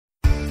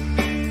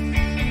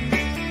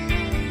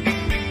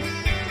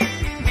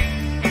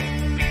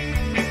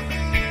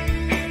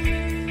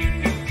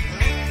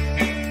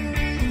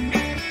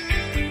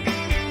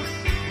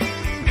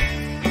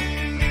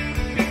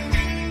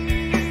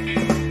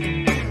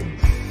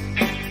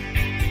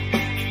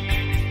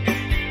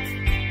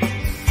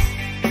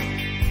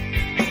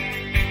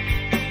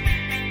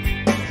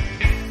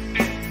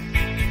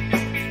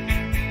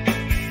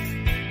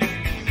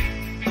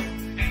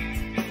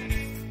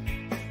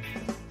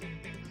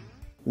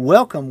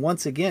Welcome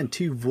once again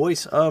to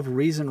Voice of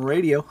Reason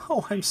Radio.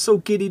 Oh, I'm so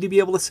giddy to be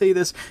able to say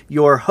this.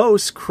 Your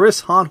hosts,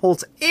 Chris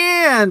Honholtz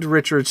and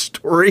Richard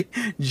Story,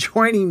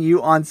 joining you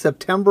on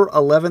September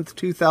 11th,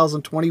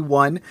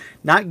 2021.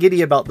 Not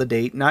giddy about the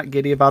date, not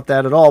giddy about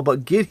that at all,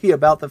 but giddy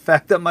about the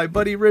fact that my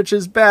buddy Rich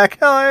is back.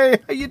 Hi,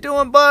 how you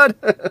doing, bud?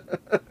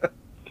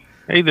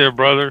 Hey there,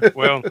 brother.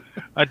 Well,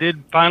 I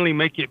did finally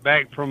make it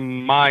back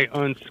from my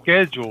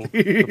unscheduled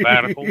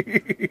sabbatical.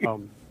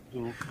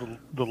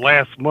 The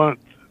last month,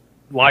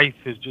 life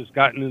has just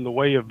gotten in the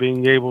way of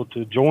being able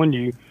to join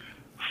you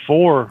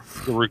for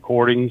the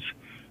recordings.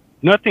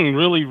 Nothing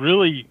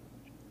really,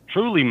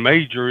 truly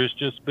major. It's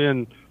just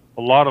been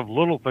a lot of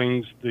little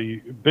things. The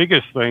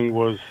biggest thing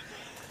was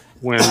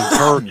when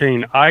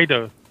Hurricane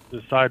Ida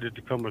decided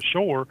to come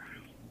ashore.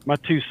 My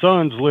two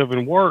sons live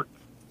and work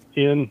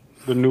in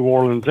the New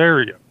Orleans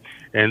area,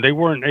 and they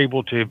weren't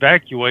able to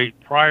evacuate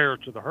prior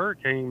to the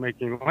hurricane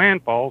making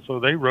landfall,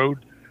 so they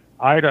rode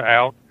Ida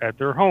out at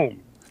their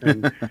home.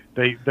 And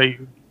they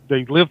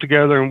live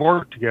together and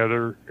work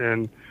together.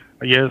 And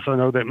yes, I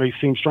know that may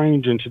seem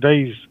strange in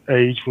today's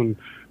age when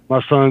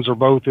my sons are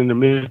both in the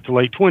mid to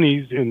late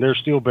 20s and they're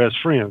still best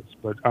friends.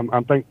 But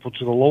I'm thankful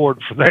to the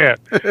Lord for that.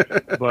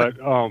 But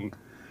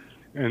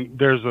and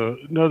there's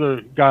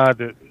another guy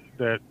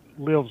that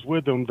lives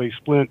with them. They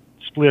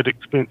split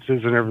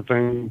expenses and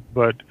everything.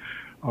 But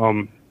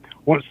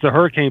once the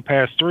hurricane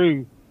passed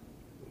through,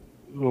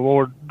 the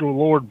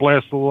Lord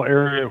blessed the little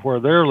area where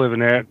they're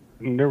living at,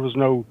 and there was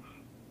no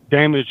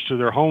damage to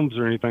their homes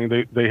or anything.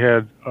 They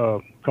had a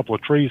couple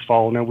of trees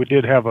fall. Now, we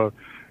did have a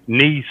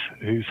niece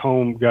whose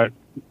home got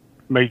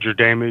major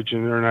damage,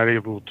 and they're not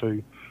able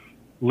to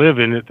live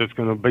in it. That's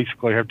going to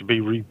basically have to be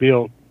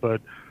rebuilt.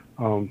 But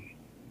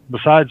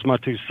besides my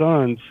two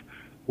sons,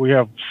 we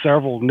have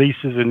several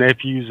nieces and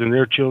nephews and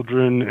their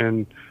children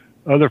and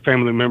other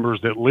family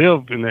members that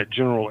live in that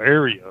general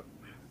area.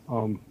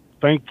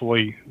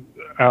 Thankfully,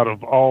 out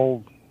of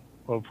all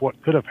of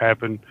what could have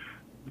happened,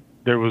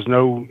 there was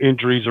no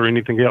injuries or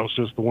anything else,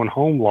 just the one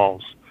home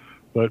loss.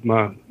 But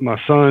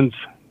my sons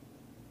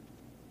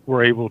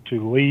were able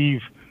to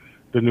leave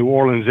the New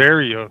Orleans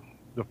area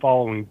the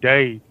following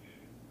day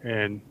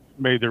and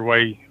made their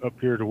way up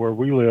here to where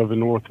we live in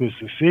North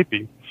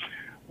Mississippi.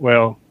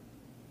 Well,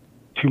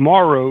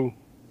 tomorrow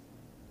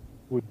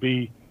would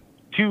be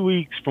 2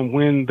 weeks from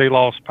when they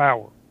lost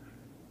power.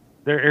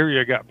 Their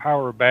area got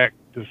power back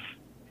this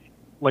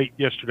late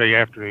yesterday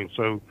afternoon.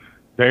 So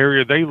the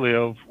area they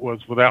live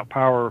was without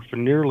power for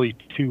nearly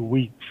 2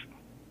 weeks.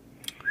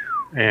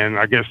 And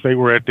I guess they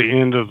were at the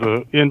end of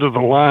the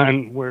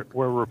line where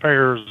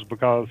repairs,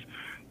 because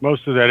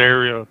most of that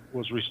area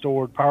was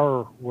restored.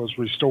 Power was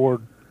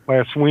restored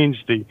last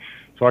Wednesday.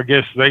 So I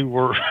guess they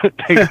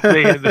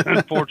had the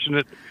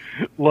unfortunate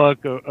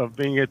luck of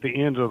being at the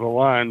end of the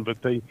line,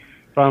 but they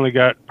finally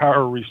got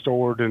power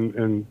restored,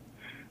 and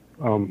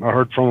I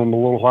heard from them a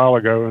little while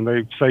ago, and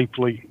they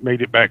safely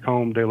made it back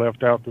home. They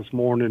left out this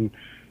morning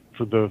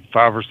for the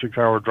 5 or 6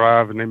 hour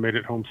drive, and they made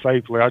it home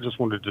safely. I just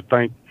wanted to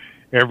thank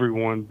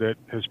everyone that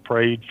has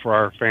prayed for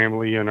our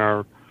family and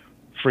our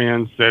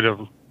friends that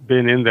have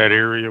been in that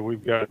area.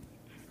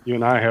 You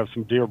and I have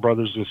some dear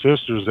brothers and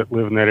sisters that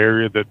live in that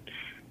area that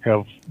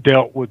have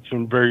dealt with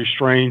some very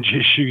strange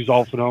issues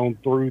off and on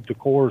through the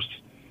course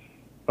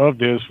of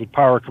this, with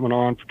power coming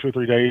on for 2 or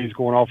 3 days,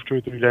 going off for 2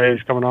 or 3 days,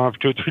 coming on for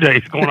 2 or 3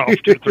 days, going off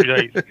for 2 or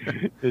 3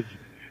 days.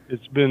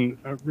 It's been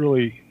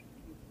really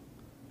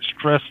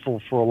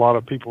stressful for a lot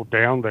of people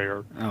down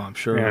there. Oh, I'm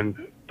sure. And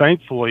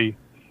thankfully,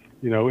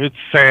 it's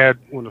sad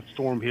when a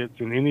storm hits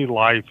and any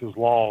life is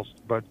lost,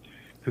 but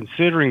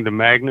considering the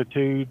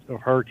magnitude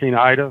of Hurricane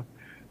Ida,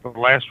 the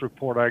last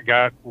report I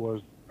got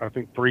was, I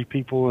think 3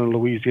 people in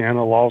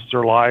Louisiana lost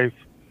their life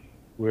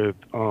with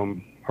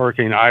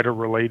Hurricane Ida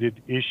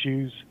related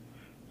issues.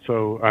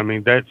 So, I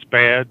mean, that's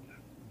bad,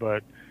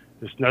 but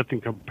it's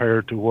nothing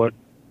compared to what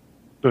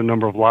the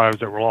number of lives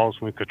that were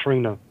lost when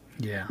Katrina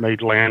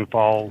made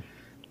landfall.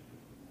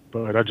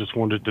 But I just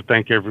wanted to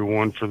thank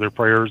everyone for their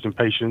prayers and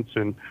patience,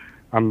 and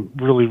I'm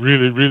really,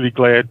 really, really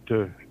glad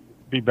to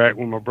be back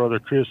with my brother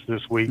Chris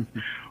this week.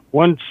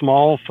 One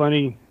small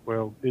funny,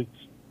 well,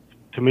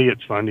 to me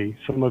it's funny,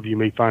 some of you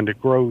may find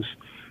it gross,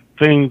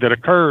 thing that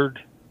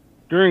occurred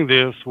during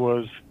this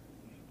was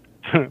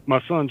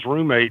my son's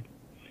roommate.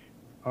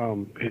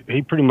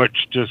 He pretty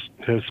much just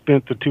has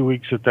spent the 2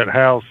 weeks at that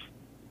house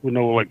with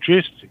no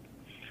electricity.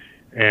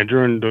 And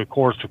during the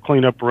course of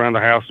cleanup around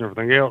the house and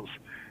everything else,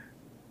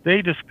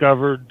 they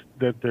discovered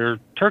that their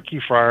turkey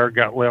fryer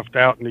got left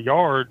out in the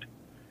yard,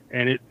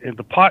 and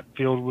the pot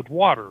filled with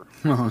water.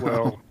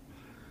 Well,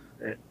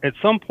 at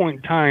some point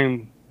in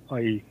time,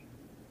 a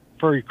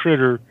furry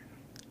critter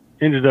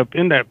ended up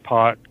in that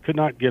pot, could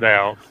not get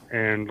out,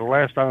 and the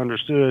last I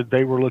understood,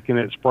 they were looking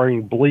at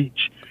spraying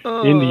bleach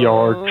in the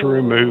yard to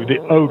remove the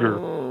odor.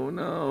 Oh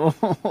no!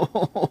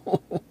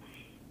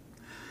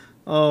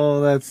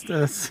 Oh,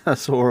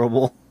 that's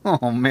horrible.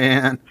 Oh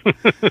man!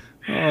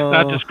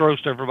 That just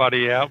grossed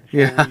everybody out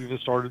before we even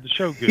started the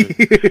show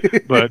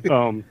good. But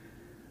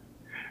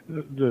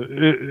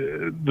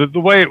the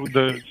way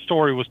the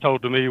story was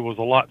told to me was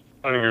a lot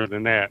funnier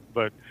than that.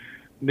 But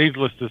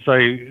needless to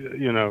say,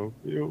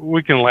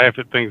 we can laugh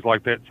at things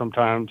like that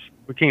sometimes.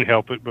 We can't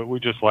help it, but we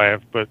just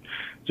laugh. But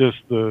just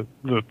the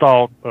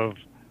thought of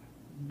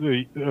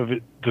the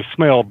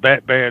smell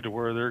that bad to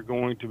where they're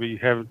going to be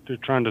they're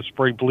trying to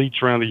spray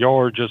bleach around the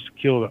yard just to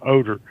kill the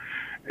odor.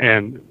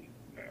 And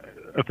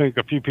I think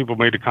a few people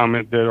made a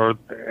comment that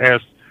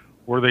asked,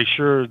 were they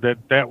sure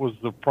that was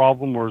the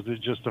problem, or is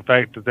it just the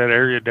fact that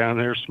area down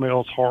there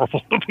smells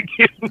horrible to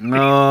begin with?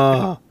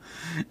 Oh,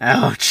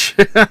 ouch.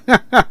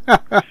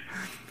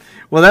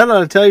 Well, that ought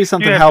to tell you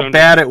something, how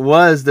bad it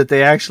was that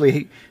they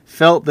actually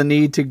felt the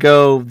need to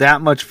go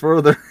that much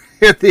further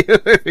if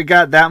it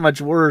got that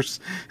much worse.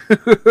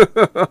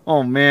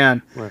 Oh,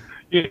 man. Well,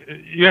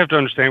 you have to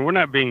understand, we're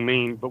not being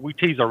mean, but we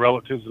tease our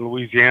relatives in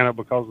Louisiana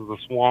because of the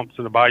swamps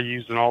and the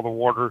bayous and all the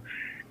water.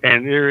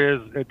 And there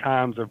is, at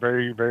times, a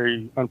very,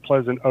 very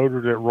unpleasant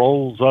odor that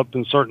rolls up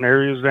in certain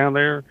areas down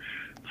there.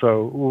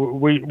 So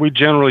we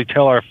generally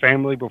tell our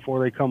family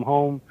before they come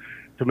home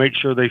to make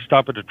sure they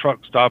stop at the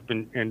truck stop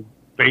and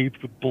bathe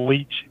with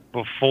bleach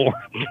before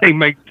they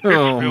make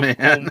their trip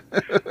home.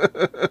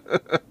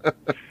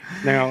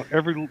 Now,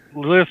 every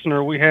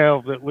listener we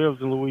have that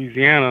lives in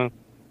Louisiana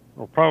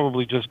will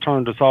probably just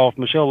turned us off.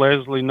 Michelle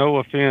Leslie, no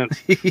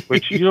offense,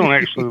 but you don't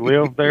actually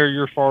live there.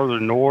 You're farther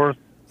north.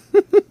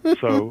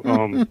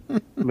 So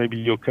maybe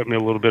you'll cut me a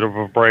little bit of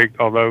a break.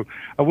 Although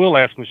I will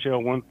ask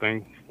Michelle one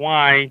thing.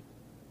 Why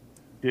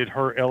did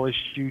her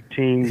LSU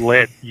team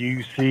let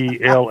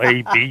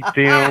UCLA beat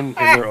them in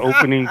their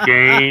opening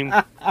game?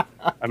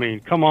 I mean,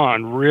 come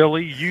on,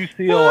 really?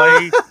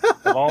 UCLA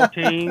of all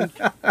teams?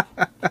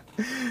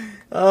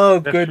 Oh,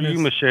 that's goodness. For you,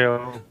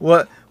 Michelle.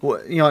 What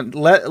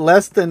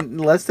less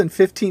than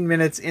 15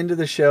 minutes into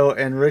the show,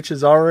 and Rich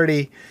is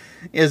already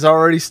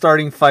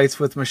starting fights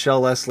with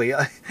Michelle Leslie.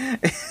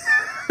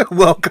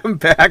 Welcome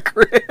back,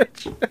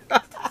 Rich.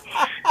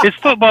 It's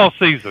football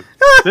season.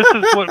 This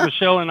is what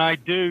Michelle and I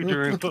do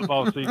during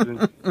football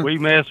season. We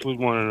mess with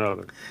one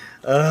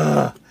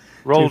another.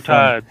 Roll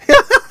Tide.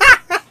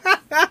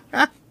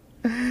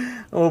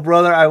 Well,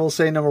 brother, I will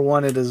say, number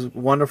one, it is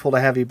wonderful to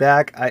have you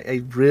back.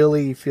 I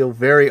really feel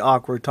very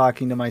awkward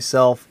talking to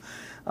myself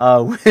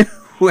when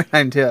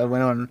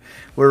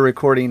we're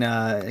recording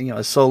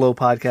a solo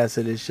podcast.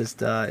 It is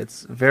just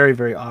it's very,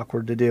 very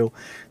awkward to do.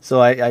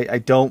 So I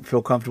don't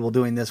feel comfortable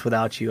doing this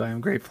without you. I am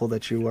grateful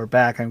that you are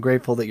back. I'm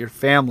grateful that your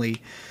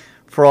family,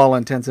 for all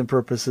intents and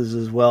purposes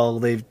as well,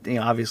 they've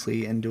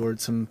obviously endured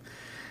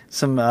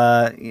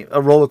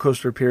a roller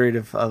coaster period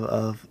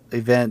of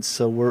events.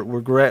 So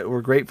we're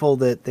grateful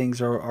that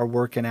things are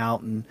working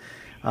out and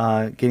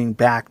getting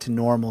back to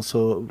normal.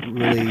 So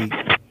really,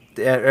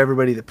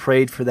 everybody that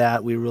prayed for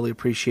that, we really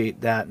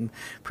appreciate that and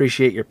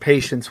appreciate your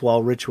patience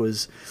while Rich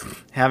was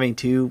having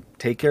to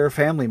take care of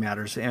family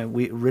matters. And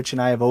Rich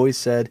and I have always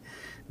said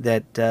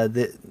that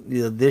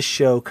this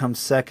show comes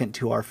second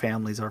to our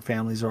families. Our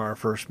families are our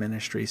first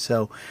ministry.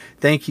 So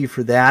thank you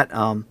for that.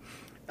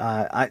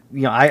 I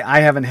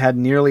haven't had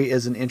nearly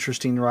as an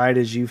interesting ride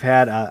as you've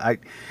had.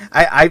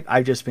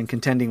 I've just been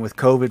contending with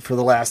COVID for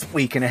the last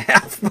week and a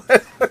half.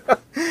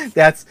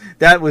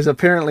 That was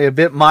apparently a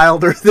bit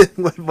milder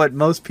than what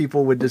most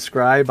people would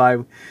describe.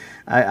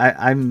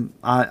 I'm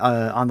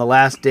on the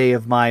last day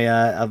of my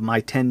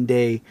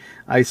 10-day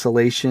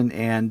isolation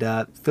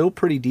and feel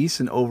pretty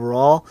decent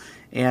overall.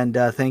 And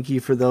thank you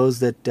for those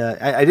that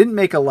I didn't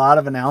make a lot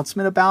of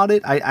announcement about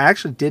it. I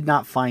actually did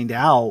not find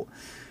out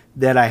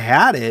that I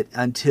had it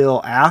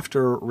until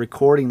after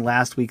recording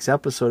last week's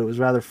episode. It was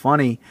rather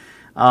funny.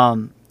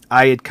 I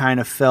had kind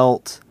of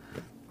felt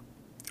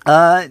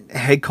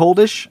head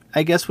coldish,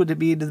 I guess would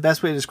be the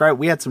best way to describe it.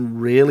 We had some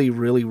really,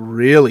 really,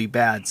 really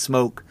bad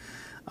smoke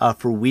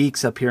for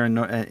weeks up here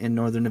in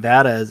northern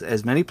Nevada,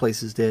 as many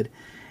places did.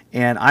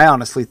 And I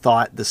honestly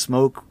thought the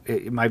smoke,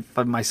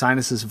 my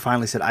sinuses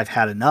finally said, I've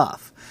had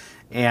enough.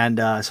 And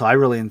so I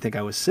really didn't think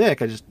I was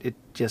sick.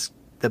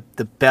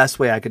 The best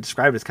way I could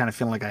describe it is kind of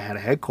feeling like I had a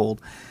head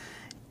cold.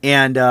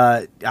 And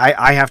I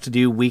have to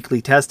do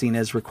weekly testing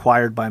as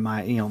required by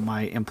my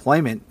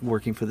employment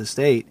working for the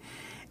state.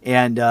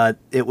 And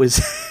it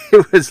was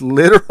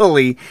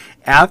literally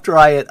after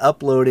I had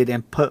uploaded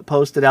and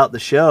posted out the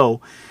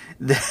show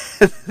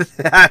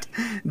that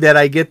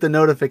I get the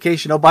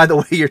notification. Oh, by the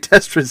way, your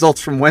test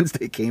results from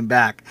Wednesday came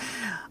back.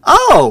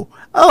 Oh,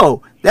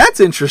 that's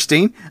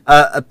interesting.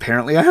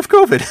 Apparently I have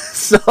COVID.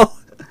 So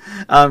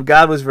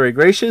God was very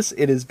gracious.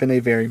 It has been a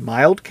very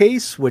mild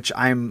case, which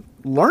I'm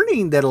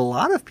learning that a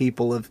lot of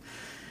people have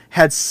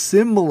had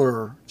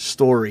similar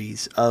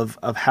stories of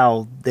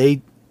how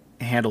they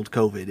handled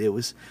COVID. It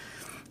was,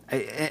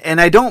 and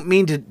I don't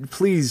mean to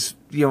please,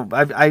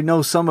 I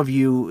know some of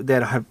you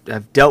that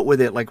have dealt with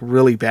it like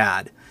really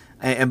bad.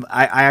 And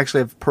I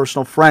actually have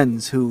personal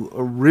friends who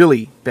are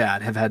really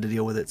bad, have had to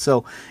deal with it.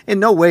 So in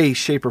no way,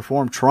 shape, or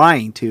form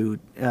trying to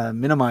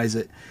minimize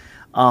it.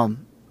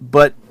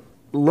 But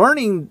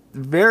learning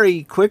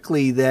very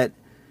quickly that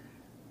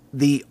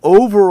the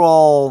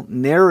overall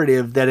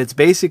narrative that it's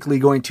basically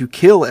going to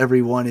kill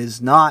everyone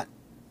is not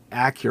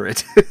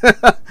accurate.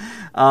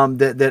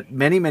 That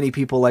many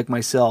people like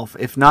myself,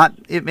 if not,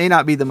 it may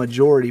not be the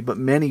majority, but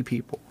many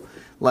people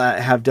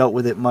have dealt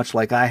with it much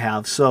like I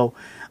have. So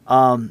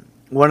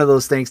one of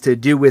those things to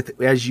do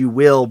with as you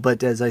will,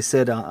 but as I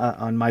said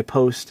on my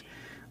post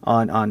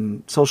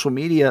on social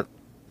media,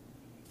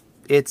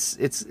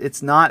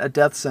 it's not a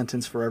death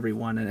sentence for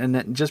everyone.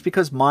 And just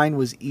because mine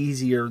was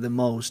easier than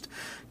most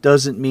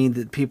doesn't mean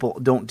that people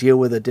don't deal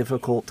with a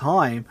difficult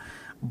time.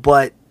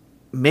 But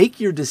make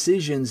your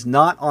decisions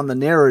not on the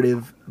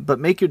narrative, but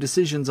make your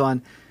decisions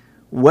on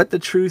what the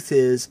truth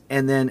is,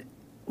 and then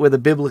with a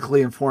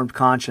biblically informed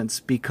conscience,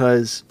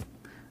 because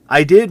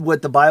I did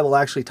what the Bible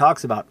actually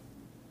talks about.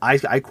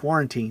 I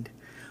quarantined.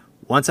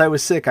 Once I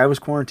was sick, I was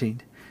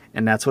quarantined.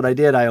 And that's what I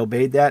did. I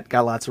obeyed that,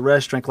 got lots of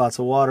rest, drank lots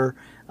of water,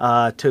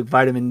 took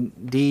vitamin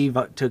D,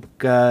 took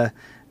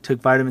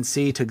vitamin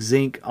C, took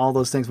zinc, all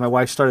those things. My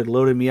wife started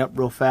loading me up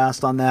real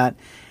fast on that.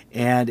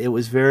 And it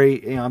was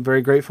very, I'm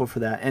very grateful for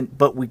that.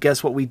 But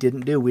guess what we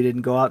didn't do? We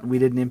didn't go out and we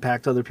didn't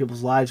impact other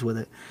people's lives with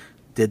it.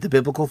 Did the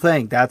biblical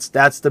thing. That's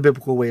the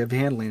biblical way of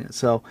handling it.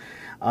 So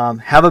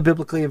have a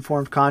biblically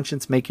informed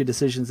conscience. Make your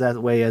decisions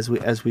that way, as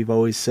we've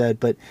always said.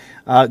 But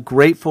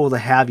grateful to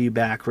have you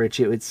back, Rich.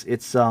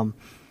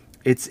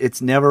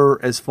 It's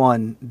never as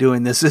fun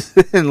doing this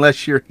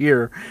unless you're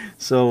here.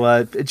 So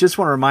I just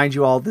want to remind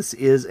you all, this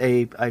is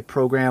a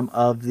program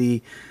of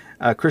the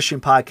Christian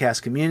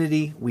podcast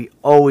community. We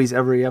always,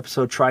 every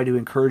episode, try to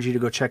encourage you to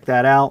go check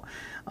that out.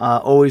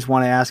 Always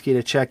want to ask you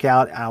to check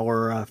out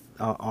our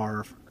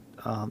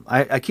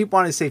I keep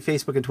wanting to say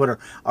Facebook and Twitter,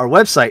 our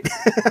website,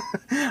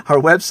 our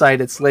website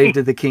at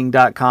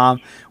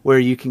slavetotheking.com, where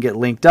you can get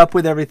linked up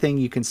with everything.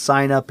 You can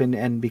sign up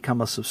and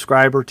become a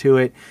subscriber to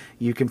it.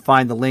 You can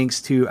find the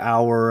links to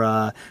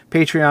our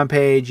Patreon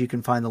page. You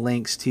can find the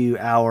links to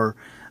our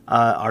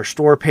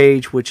store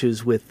page, which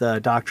is with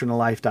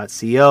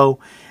doctrineoflife.co.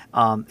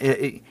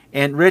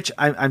 And Rich,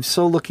 I'm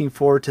so looking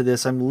forward to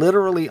this. I'm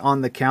literally on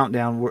the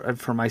countdown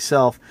for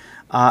myself.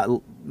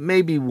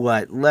 Maybe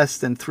less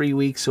than 3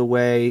 weeks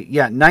away.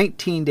 Yeah,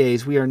 19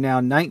 days. We are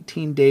now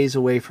 19 days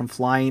away from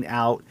flying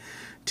out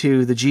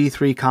to the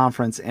G3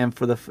 conference. And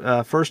for the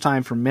first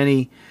time for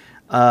many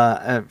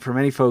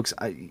folks,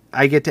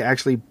 I get to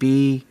actually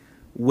be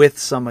with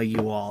some of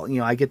you all.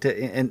 I get to,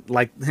 and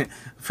like,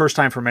 first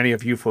time for many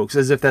of you folks,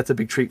 as if that's a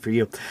big treat for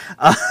you.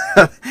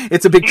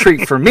 It's a big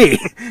treat for me,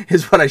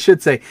 is what I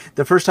should say.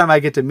 The first time I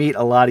get to meet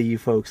a lot of you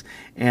folks,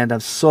 and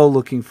I'm so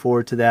looking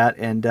forward to that.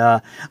 And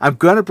I'm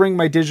going to bring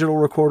my digital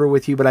recorder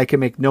with you, but I can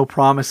make no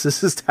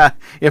promises as to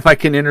if I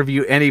can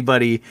interview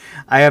anybody.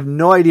 I have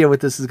no idea what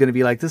this is going to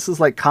be like. This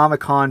is like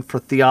Comic-Con for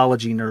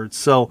theology nerds.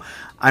 So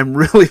I'm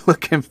really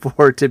looking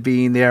forward to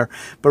being there.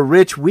 But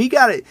Rich, we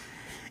got it.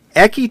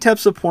 Eki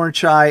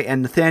Tepsa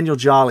and Nathaniel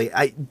Jolly,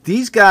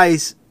 these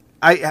guys,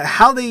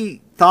 how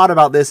they thought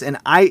about this, and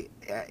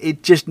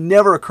it just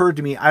never occurred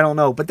to me. I don't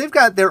know, but they've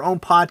got their own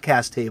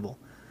podcast table.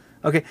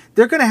 Okay,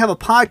 they're going to have a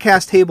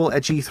podcast table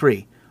at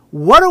G3.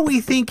 What are we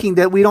thinking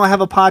that we don't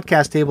have a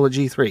podcast table at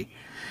G3?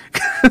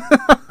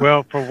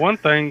 Well, for one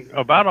thing,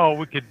 about all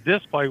we could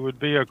display would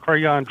be a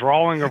crayon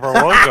drawing of our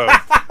logo.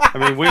 I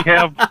mean, we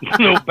have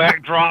no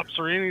backdrops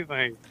or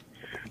anything.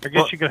 I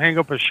guess you could hang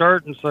up a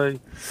shirt and say,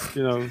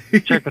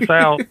 check us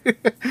out.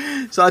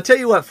 So I'll tell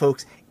you what,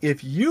 folks,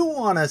 if you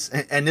want us,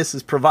 and this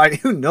is providing,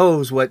 who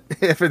knows what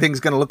everything's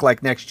going to look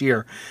like next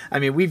year. I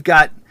mean, we've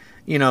got,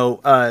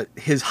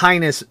 His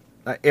Highness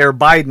Air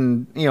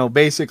Biden,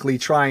 basically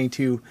trying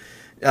to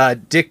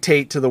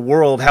dictate to the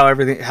world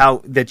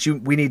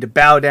we need to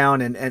bow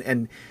down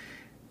and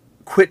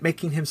quit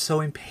making him so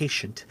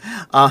impatient.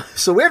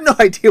 So we have no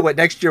idea what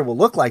next year will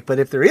look like, but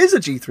if there is a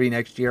G3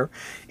 next year,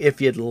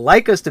 if you'd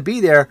like us to be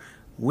there,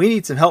 we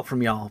need some help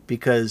from y'all,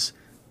 because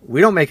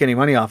we don't make any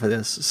money off of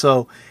this.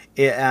 So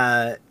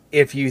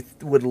if you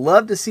would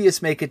love to see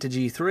us make it to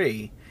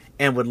G3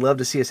 and would love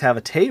to see us have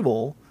a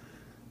table,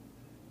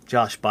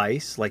 Josh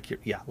Bice, like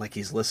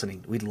he's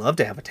listening, we'd love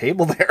to have a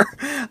table there.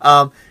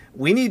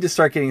 We need to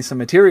start getting some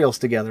materials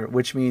together,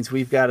 which means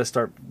we've got to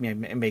start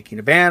making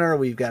a banner.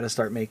 We've got to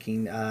start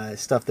making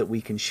stuff that we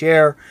can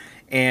share,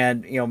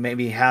 and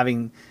maybe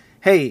having,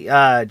 hey,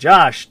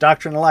 Josh,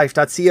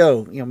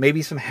 doctrineoflife.co,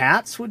 maybe some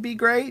hats would be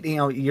great.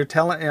 You're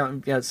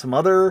telling some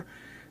other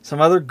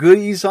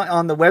goodies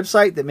on the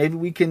website that maybe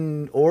we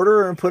can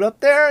order and put up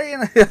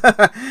there.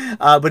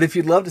 But if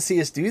you'd love to see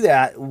us do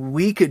that,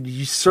 we could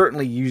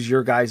certainly use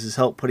your guys'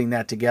 help putting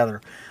that together.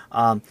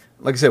 Like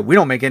I said, we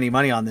don't make any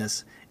money on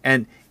this.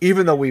 And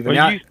even though we've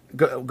announced...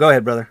 Go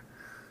ahead, brother.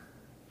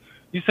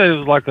 You said it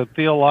was like a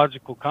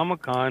theological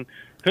Comic-Con.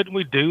 Couldn't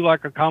we do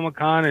like a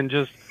Comic-Con and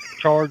just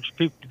charge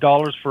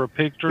 $50 for a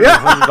picture and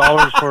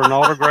 $100 for an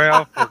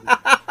autograph?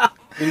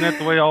 Isn't that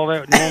the way all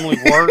that normally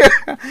works?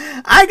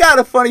 I got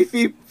a funny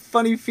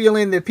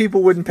feeling that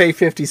people wouldn't pay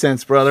 50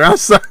 cents, brother. I'm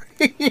sorry.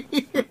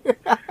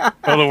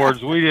 other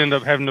words, we'd end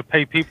up having to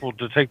pay people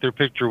to take their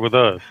picture with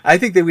us. I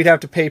think that we'd have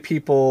to pay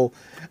people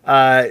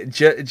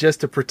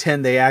just to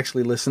pretend they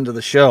actually listen to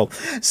the show.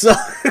 So,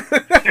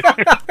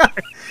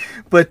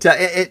 but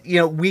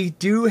we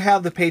do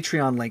have the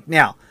Patreon link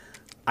now.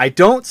 I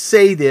don't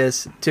say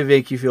this to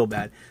make you feel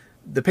bad.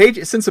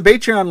 Since the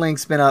Patreon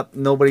link's been up,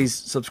 nobody's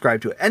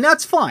subscribed to it, and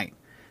that's fine.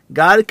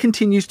 God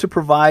continues to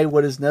provide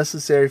what is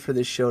necessary for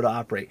this show to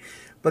operate.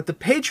 But the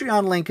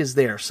Patreon link is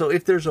there. So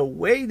if there's a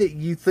way that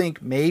you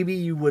think maybe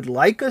you would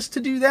like us to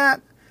do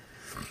that,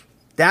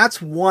 that's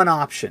one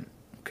option.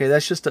 Okay,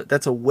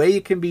 that's a way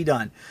it can be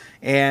done.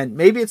 And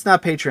maybe it's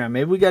not Patreon.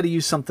 Maybe we got to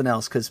use something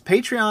else, because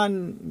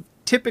Patreon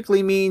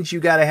typically means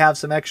you got to have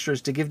some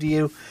extras to give to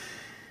you.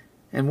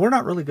 And we're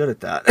not really good at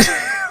that.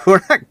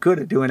 We're not good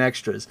at doing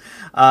extras.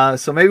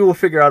 So maybe we'll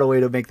figure out a way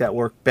to make that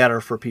work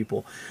better for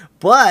people.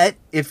 But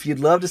if you'd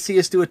love to see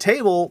us do a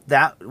table,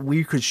 that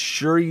we could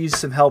sure use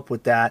some help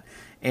with that.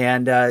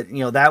 And,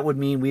 that would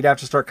mean we'd have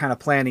to start kind of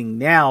planning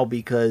now,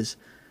 because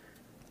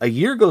a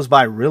year goes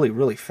by really,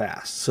 really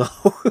fast. So,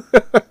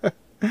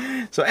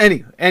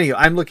 anyway,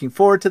 I'm looking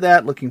forward to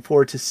that. Looking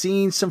forward to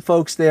seeing some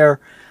folks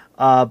there.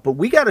 But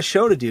we got a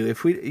show to do.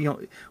 If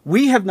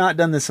we have not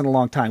done this in a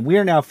long time. We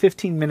are now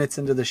 15 minutes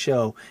into the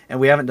show, and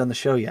we haven't done the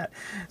show yet.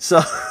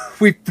 So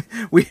we're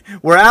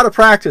out of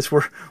practice.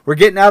 We're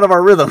getting out of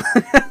our rhythm.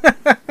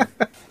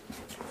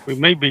 We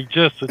may be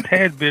just a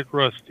tad bit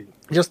rusty.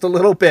 Just a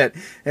little bit,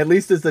 at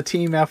least as the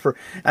team effort.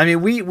 I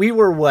mean, we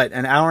were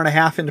an hour and a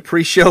half into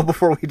pre-show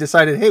before we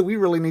decided, hey, we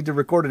really need to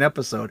record an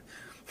episode.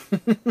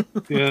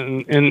 Yeah,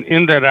 and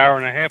in that hour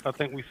and a half, I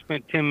think we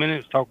spent 10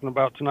 minutes talking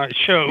about tonight's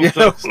show. Yeah, so.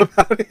 that was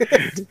about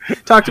it.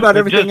 Talked about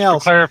everything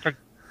else. For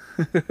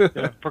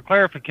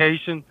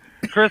clarification,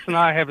 Chris and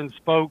I haven't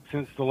spoke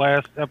since the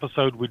last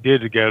episode we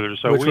did together,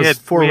 so we had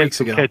 4 weeks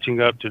ago. Catching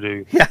up to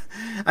do. Yeah,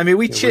 I mean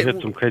we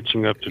had some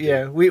catching up to do.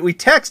 Yeah, we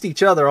text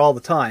each other all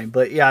the time,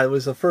 but yeah, it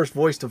was the first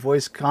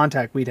voice-to-voice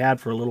contact we'd had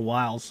for a little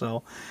while.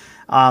 So,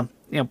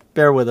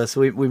 bear with us.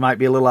 We might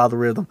be a little out of the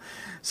rhythm.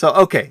 So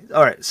okay,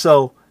 all right.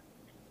 So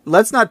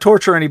let's not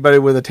torture anybody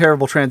with a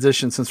terrible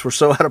transition since we're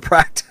so out of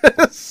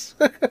practice.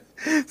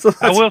 So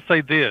I will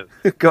say this.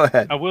 Go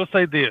ahead. I will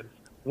say this.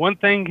 One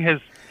thing has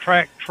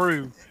tracked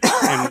true,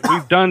 and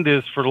we've done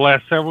this for the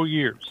last several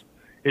years.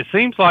 It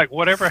seems like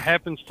whatever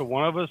happens to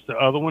one of us, the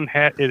other one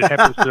it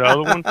happens to the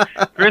other one.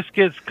 Chris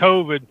gets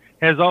COVID,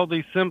 has all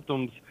these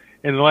symptoms.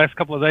 In the last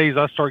couple of days,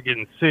 I start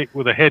getting sick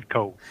with a head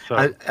cold. So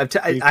I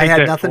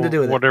had nothing to do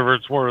with it. Whatever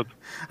it's worth.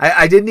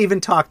 I didn't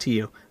even talk to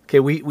you. Okay,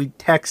 we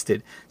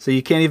texted, so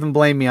you can't even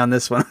blame me on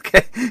this one.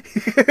 Okay.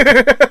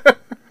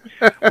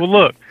 Well,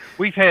 look,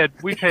 we've had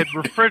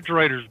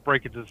refrigerators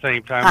break at the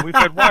same time. We've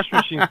had washing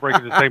machines break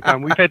at the same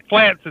time. We've had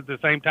flats at the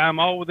same time,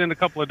 all within a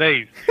couple of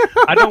days.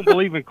 I don't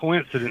believe in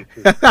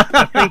coincidences.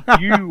 I think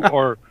you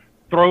are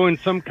throwing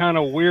some kind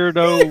of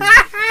weirdo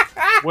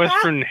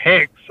Western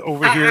hex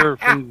over here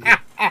from,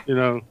 I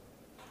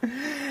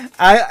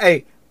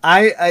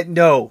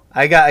no.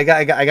 I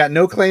got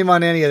no claim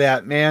on any of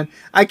that, man.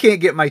 I can't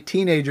get my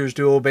teenagers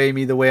to obey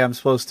me the way I'm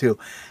supposed to.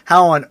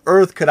 How on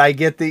earth could I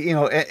get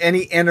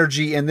any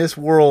energy in this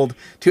world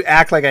to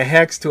act like a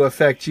hex to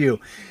affect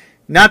you?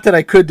 Not that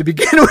I could to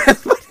begin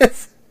with,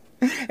 but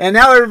and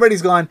now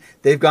everybody's gone.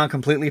 They've gone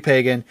completely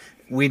pagan.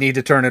 We need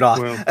to turn it off.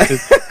 Well,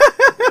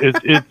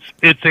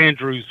 it's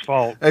Andrew's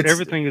fault.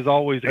 Everything is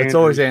always Andrew's fault. It's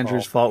always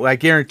Andrew's fault. I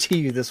guarantee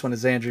you this one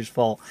is Andrew's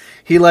fault.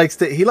 He likes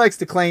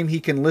to claim he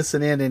can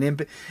listen in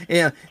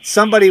and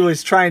somebody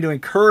was trying to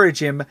encourage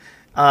him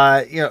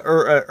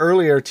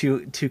earlier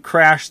to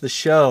crash the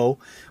show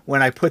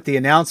when I put the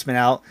announcement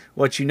out.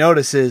 What you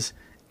notice is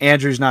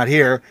Andrew's not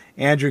here.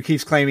 Andrew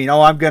keeps claiming,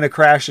 "Oh, I'm going to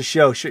crash the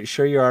show."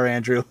 Sure you are,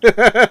 Andrew.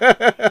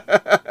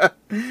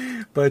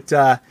 But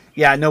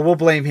yeah, no, we'll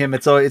blame him.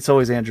 It's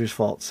always Andrew's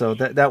fault. So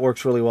that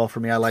works really well for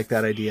me. I like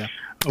that idea.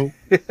 Oh,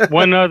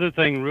 one other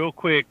thing real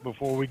quick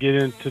before we get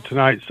into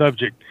tonight's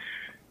subject.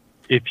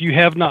 If you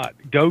have not,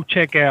 go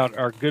check out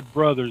our good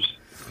brother's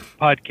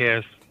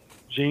podcast.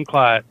 Gene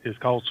Clyde is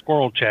called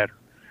Squirrel Chatter.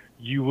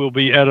 You will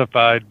be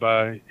edified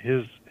by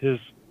his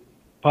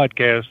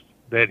podcast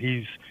that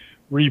he's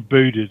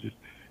rebooted.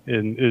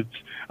 And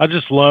I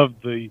just love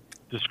the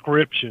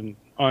description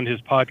on his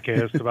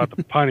podcast about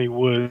the piney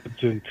woods,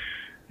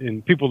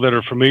 and people that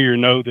are familiar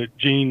know that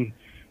Gene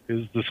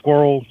is the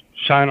squirrel,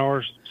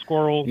 Shinar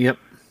squirrel. Yep.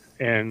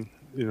 And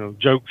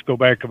jokes go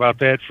back about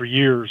that for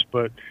years,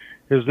 but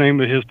his name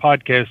of his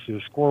podcast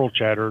is Squirrel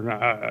Chatter.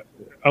 And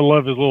I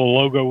love his little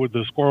logo with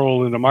the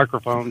squirrel and the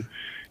microphone.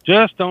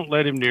 Just don't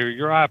let him near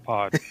your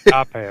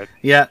iPad.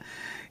 Yeah.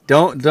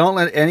 Don't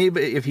let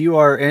anybody,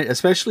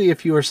 especially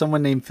if you are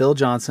someone named Phil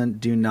Johnson,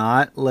 do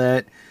not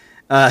let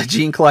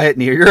Gene Clyde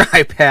near your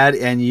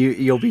iPad, and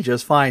you'll be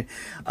just fine.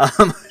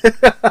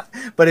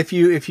 But if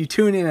you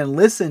tune in and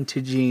listen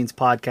to Gene's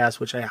podcast,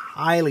 which I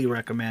highly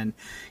recommend,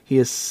 he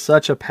is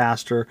such a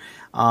pastor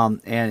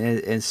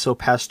and so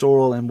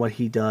pastoral in what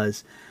he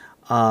does.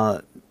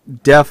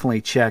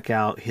 Definitely check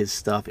out his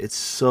stuff. It's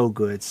so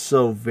good,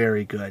 so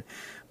very good.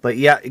 But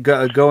yeah,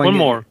 One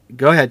more.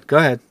 Go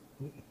ahead.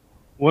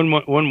 one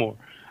more.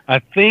 I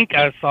think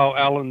I saw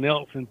Alan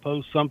Nelson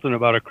post something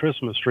about a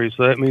Christmas tree,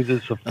 so that means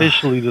it's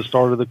officially the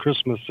start of the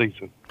Christmas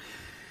season.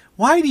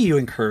 Why do you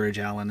encourage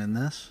Alan in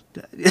this?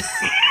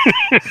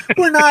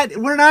 We're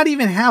not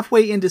even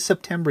halfway into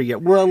September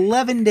yet. We're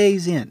 11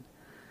 days in.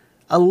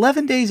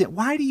 11 days in.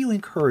 Why do you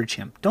encourage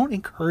him? Don't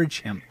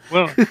encourage him.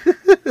 Well,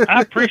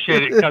 I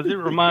appreciate it because it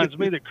reminds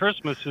me that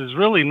Christmas is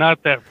really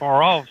not that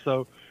far off.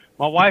 So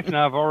my wife and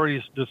I have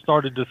already just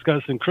started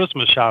discussing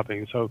Christmas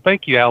shopping. So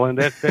thank you, Alan.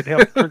 That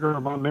helped trigger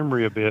my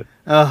memory a bit.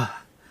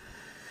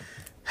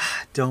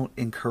 Don't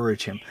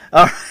encourage him.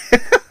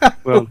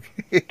 Well,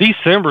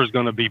 December is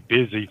going to be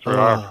busy for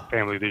our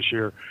family this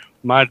year.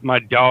 My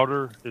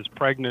daughter is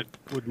pregnant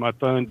with my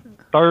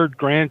third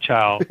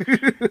grandchild,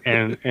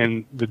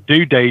 and the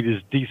due date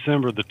is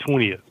December the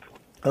 20th.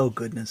 Oh,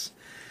 goodness.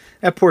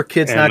 That poor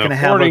kid's not going to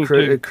have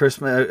a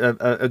Christmas,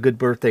 a good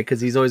birthday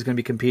because he's always going to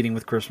be competing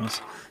with Christmas.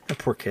 That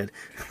poor kid.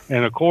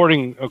 And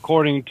according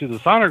to the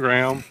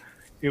sonogram,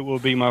 it will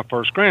be my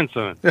first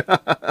grandson.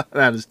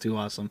 That is too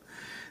awesome.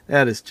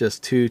 That is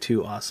just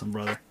too awesome,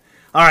 brother.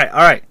 All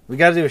right. We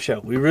got to do a show.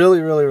 We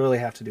really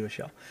have to do a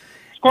show.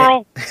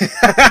 Squirrel.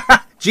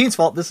 Gene's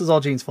fault. This is all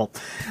Gene's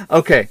fault.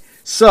 Okay,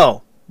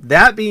 so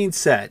that being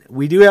said,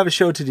 we do have a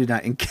show to do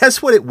tonight, and guess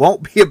what? It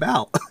won't be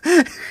about.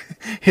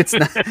 It's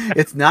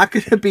not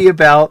going to be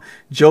about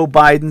Joe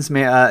Biden's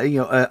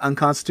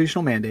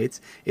unconstitutional mandates.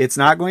 It's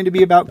not going to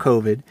be about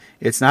COVID.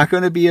 It's not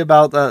going to be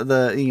about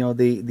the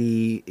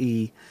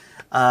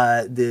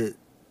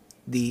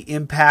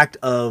impact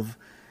of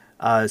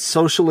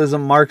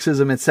socialism,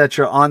 Marxism,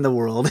 etc. on the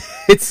world.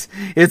 It's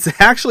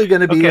actually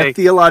going to be a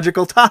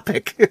theological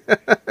topic.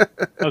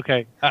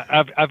 Okay,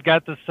 I've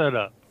got the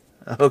setup.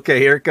 Okay,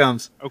 here it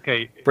comes.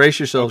 Okay, brace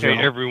yourselves.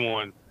 Okay,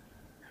 everyone.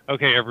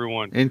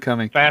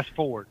 Incoming. Fast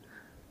forward.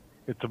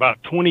 It's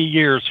about 20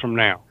 years from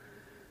now.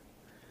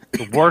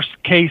 The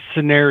worst case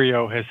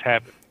scenario has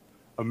happened.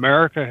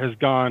 America has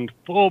gone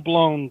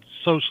full-blown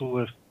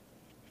socialist.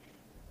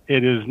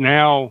 It is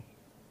now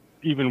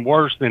even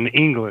worse than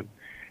England.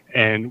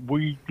 And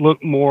we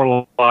look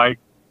more like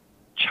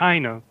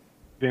China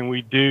than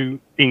we do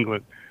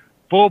England.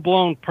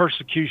 Full-blown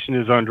persecution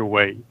is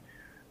underway.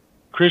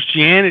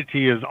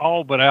 Christianity is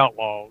all but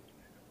outlawed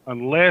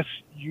unless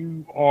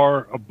you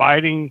are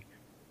abiding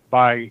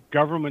by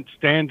government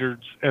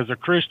standards as a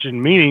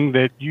Christian, meaning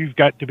that you've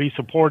got to be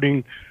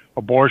supporting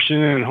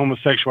abortion and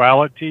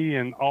homosexuality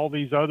and all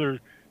these other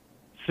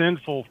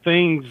sinful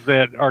things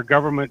that our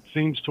government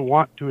seems to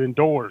want to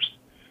endorse.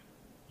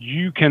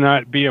 You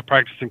cannot be a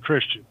practicing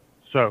Christian.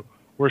 So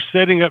we're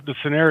setting up the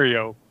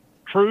scenario.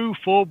 True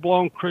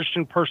full-blown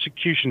Christian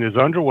persecution is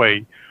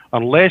underway.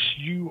 Unless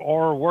you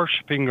are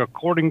worshiping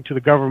according to the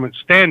government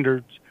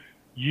standards,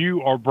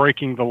 you are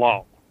breaking the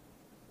law.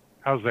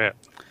 How's that?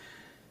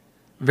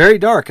 Very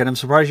dark, and I'm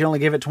surprised you only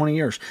gave it 20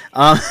 years.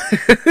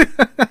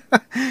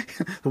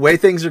 The way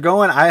things are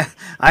going, I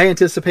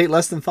anticipate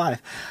less than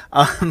 5.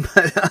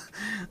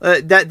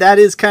 But that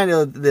is kind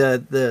of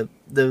the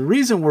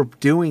reason we're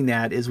doing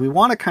that is we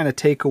want to kind of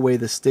take away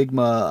the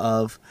stigma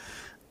of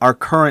our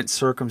current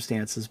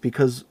circumstances,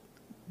 because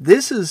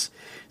this is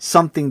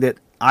something that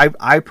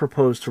I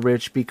proposed to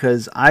Rich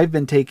because I've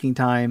been taking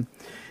time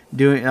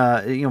doing,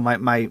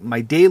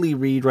 my daily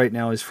read right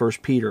now is 1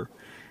 Peter.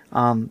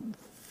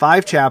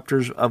 5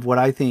 chapters of what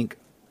I think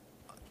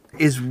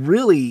is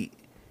really,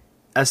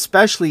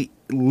 especially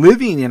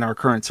living in our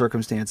current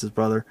circumstances,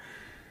 brother,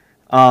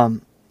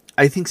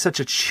 I think such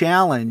a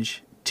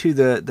challenge to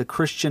the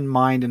Christian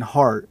mind and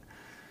heart,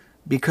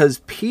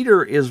 because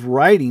Peter is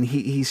writing,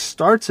 he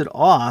starts it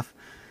off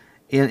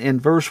in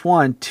verse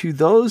 1, to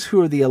those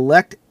who are the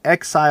elect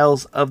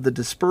exiles of the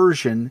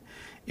dispersion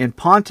in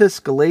Pontus,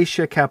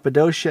 Galatia,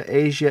 Cappadocia,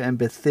 Asia, and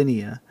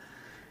Bithynia.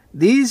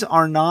 These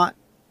are not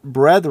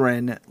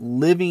brethren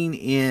living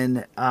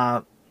in,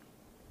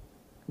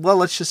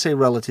 let's just say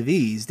relative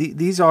ease.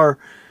 These are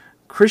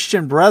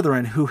Christian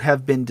brethren who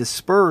have been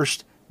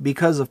dispersed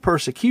because of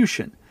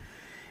persecution.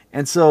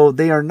 And so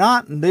they are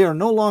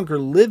no longer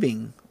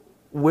living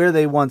where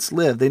they once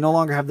lived. They no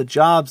longer have the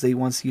jobs they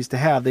once used to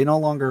have. They no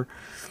longer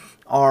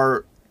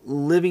are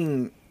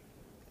living,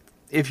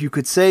 if you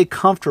could say,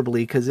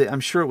 comfortably, because I'm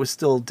sure it was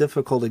still a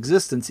difficult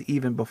existence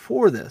even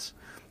before this.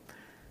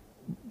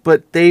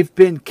 But they've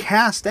been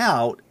cast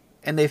out,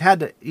 and they've had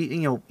to,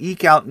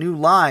 eke out new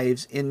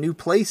lives in new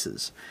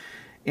places.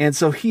 And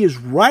so he is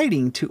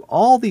writing to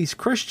all these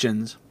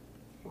Christians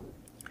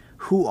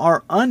who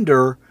are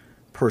under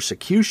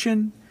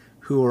persecution,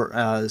 who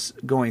are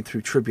going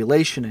through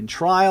tribulation and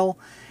trial,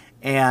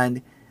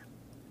 and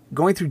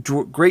going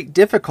through great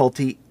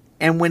difficulty.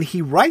 And when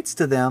he writes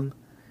to them,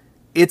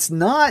 it's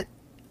not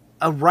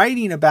a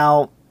writing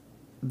about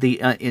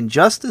the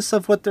injustice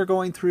of what they're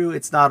going through.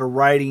 It's not a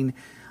writing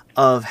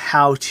of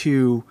how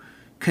to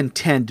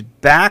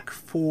contend back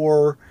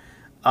for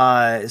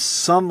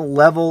some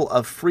level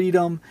of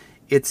freedom.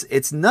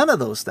 It's none of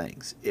those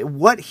things.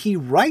 What he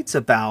writes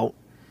about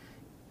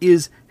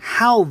is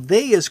how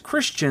they as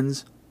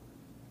Christians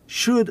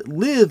should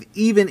live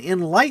even in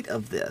light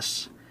of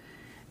this.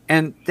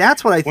 And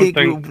that's what I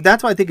think.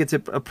 That's why I think it's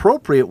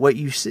appropriate what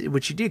you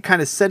did,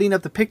 kind of setting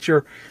up the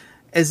picture,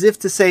 as if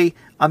to say,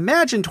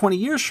 imagine 20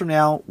 years from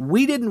now,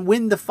 we didn't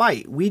win the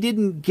fight. We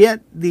didn't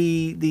get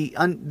the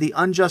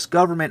unjust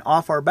government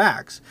off our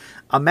backs.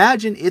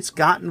 Imagine it's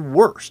gotten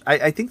worse.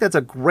 I think that's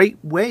a great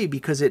way,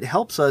 because it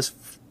helps us,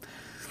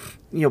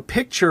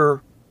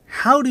 picture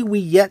how do we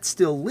yet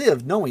still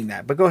live knowing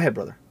that. But go ahead,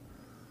 brother.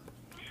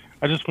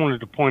 I just wanted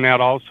to point out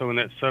also in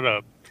that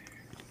setup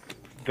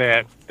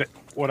that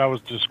what I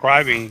was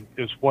describing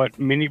is what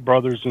many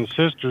brothers and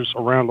sisters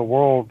around the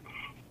world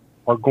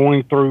are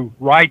going through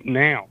right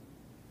now.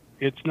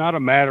 It's not a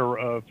matter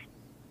of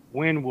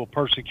when will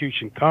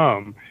persecution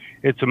come.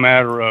 It's a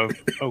matter of,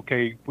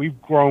 okay, we've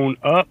grown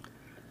up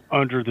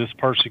under this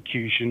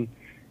persecution.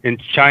 In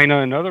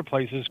China and other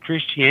places,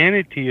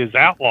 Christianity is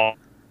outlawed.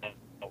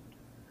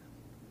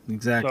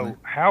 Exactly. So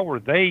how are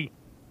they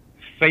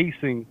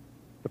facing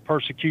the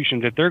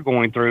persecution that they're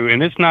going through?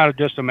 And it's not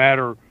just a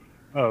matter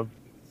of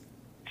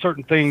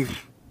certain things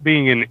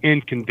being an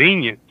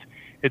inconvenience.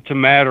 It's a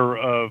matter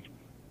of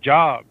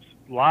jobs,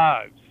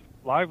 lives,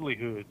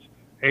 livelihoods,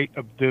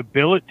 the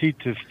ability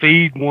to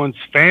feed one's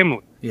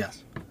family.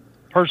 Yes.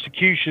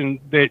 Persecution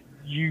that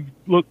you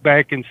look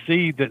back and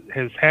see that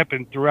has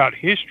happened throughout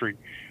history.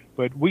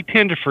 But we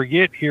tend to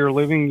forget here,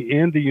 living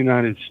in the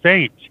United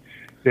States,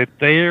 that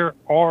there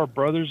are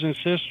brothers and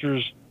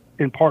sisters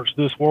in parts of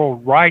this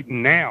world right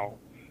now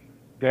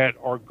that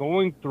are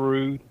going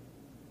through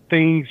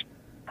things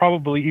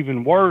probably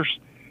even worse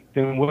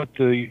than what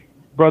the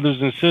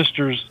brothers and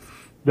sisters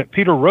that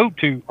Peter wrote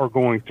to are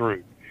going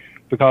through.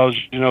 Because,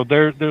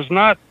 there's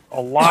not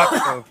a lot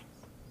of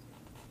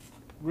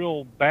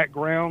real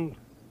background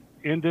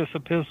in this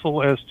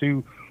epistle as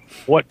to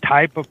what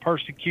type of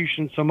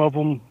persecution some of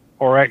them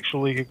are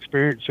actually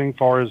experiencing, as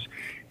far as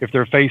if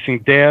they're facing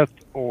death,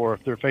 or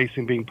if they're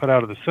facing being put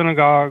out of the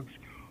synagogues,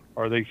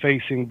 are they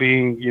facing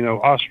being,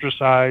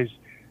 ostracized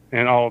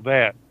and all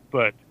that.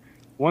 But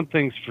one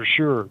thing's for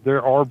sure,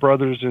 there are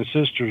brothers and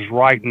sisters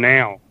right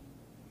now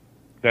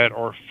that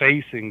are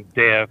facing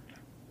death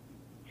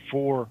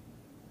for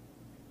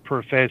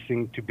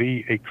professing to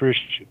be a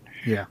Christian.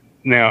 Yeah.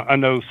 Now, I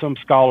know some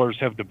scholars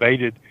have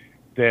debated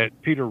that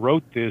Peter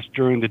wrote this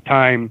during the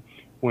time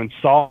when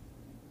Saul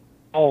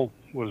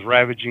was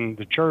ravaging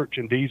the church,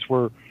 and these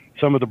were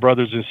some of the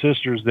brothers and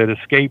sisters that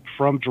escaped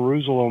from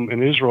Jerusalem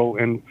and Israel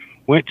and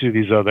went to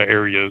these other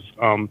areas.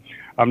 I'm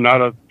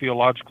not a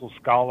theological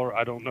scholar.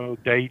 I don't know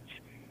dates.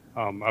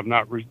 I've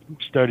not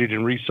studied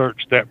and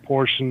researched that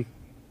portion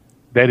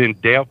that in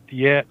depth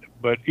yet,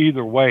 but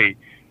either way,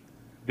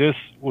 this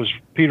was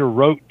Peter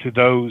wrote to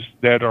those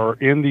that are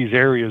in these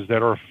areas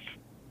that are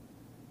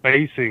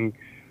facing,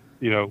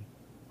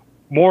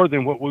 more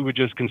than what we would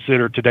just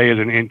consider today as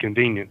an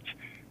inconvenience.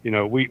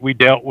 We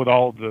dealt with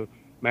all the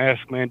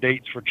mask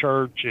mandates for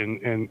church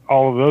and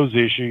all of those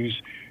issues,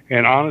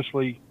 and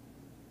honestly,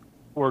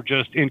 were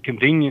just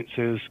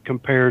inconveniences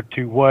compared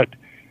to what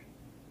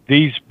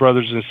these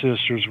brothers and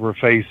sisters were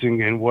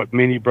facing and what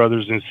many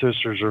brothers and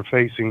sisters are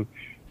facing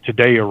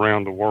today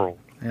around the world.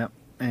 Yep.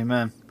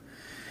 Amen.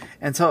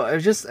 And so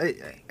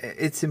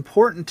it's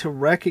important to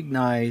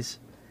recognize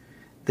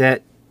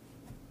that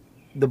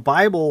the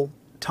Bible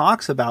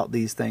talks about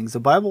these things. The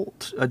Bible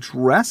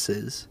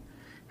addresses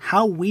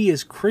how we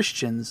as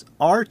Christians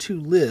are to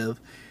live.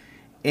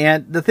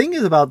 And the thing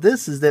is about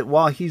this is that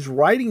while he's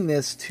writing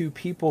this to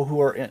people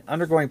who are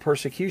undergoing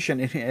persecution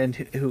and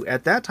who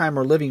at that time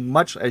are living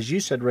much, as you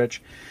said,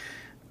 Rich,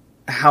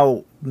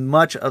 how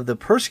much of the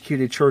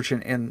persecuted church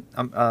and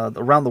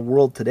around the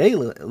world today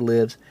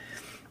lives,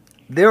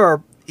 there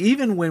are,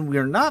 even when we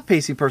are not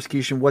facing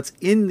persecution, what's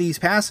in these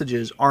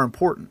passages are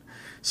important.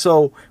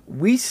 So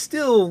this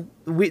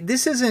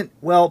isn't,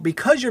 well,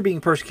 because you're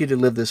being persecuted,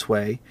 live this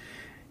way.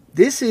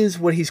 This is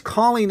what he's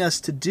calling us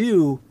to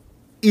do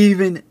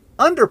even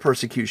under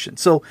persecution.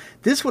 So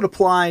this would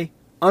apply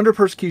under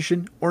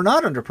persecution or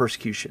not under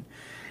persecution.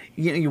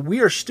 We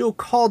are still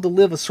called to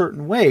live a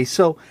certain way.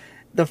 So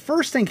the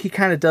first thing he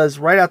kind of does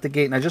right out the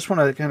gate, and I just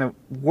want to kind of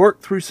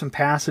work through some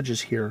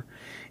passages here,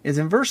 is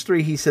in verse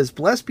 3, he says,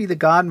 "Blessed be the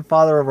God and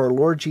Father of our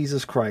Lord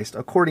Jesus Christ.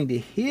 According to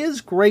his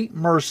great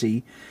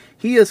mercy,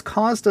 he has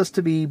caused us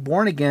to be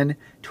born again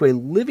to a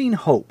living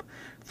hope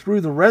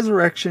through the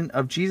resurrection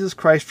of Jesus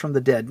Christ from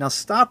the dead." Now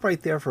stop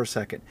right there for a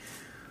second.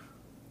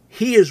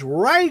 He is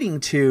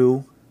writing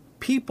to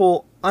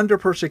people under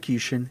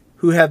persecution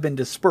who have been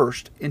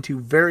dispersed into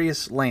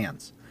various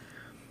lands.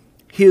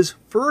 His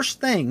first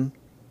thing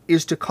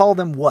is to call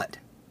them what?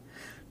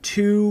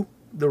 To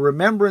the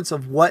remembrance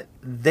of what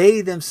they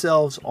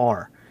themselves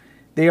are.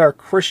 They are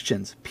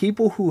Christians,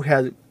 people who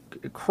have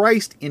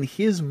Christ in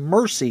his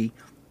mercy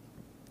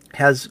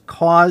has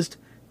caused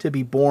to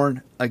be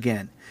born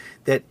again.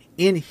 That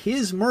in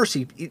his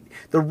mercy,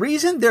 the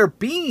reason they're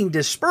being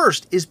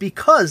dispersed is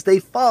because they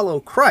follow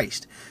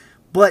Christ.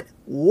 But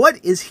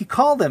what is he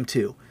call them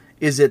to?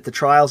 Is it the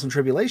trials and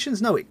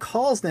tribulations? No, it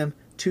calls them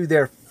to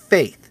their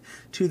faith,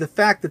 to the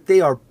fact that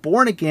they are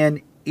born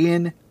again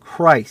in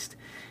Christ.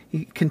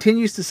 He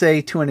continues to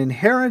say, to an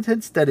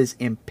inheritance that is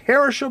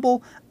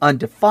imperishable,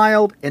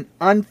 undefiled, and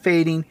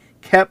unfading,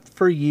 kept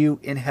for you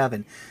in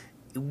heaven.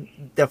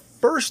 The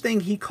first thing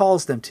he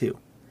calls them to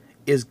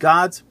is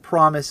God's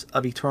promise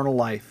of eternal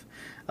life,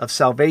 of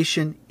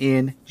salvation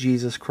in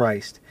Jesus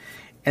Christ.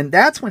 And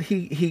that's when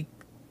he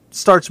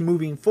starts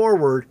moving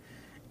forward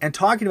and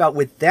talking about,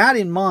 with that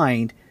in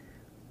mind,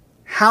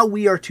 how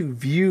we are to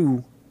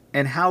view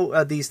and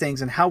how these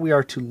things and how we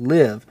are to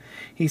live.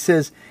 He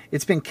says,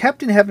 it's been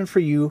kept in heaven for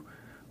you,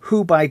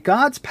 who by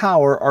God's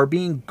power are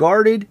being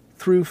guarded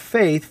through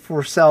faith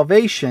for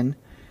salvation,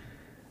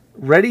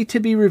 ready to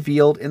be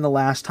revealed in the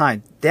last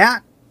time.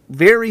 That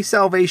very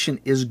salvation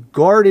is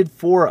guarded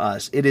for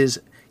us. It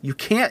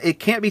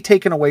can't be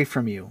taken away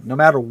from you. No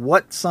matter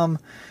what some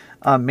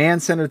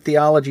man-centered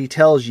theology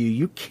tells you,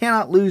 you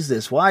cannot lose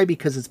this. Why?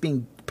 Because it's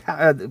being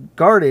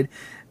guarded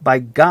by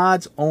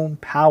God's own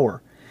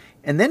power.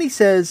 And then he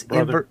says,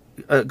 go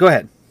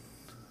ahead.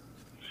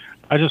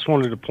 I just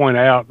wanted to point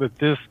out that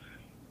this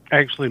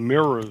actually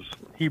mirrors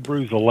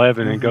Hebrews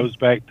 11 and goes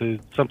back to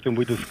something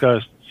we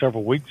discussed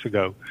several weeks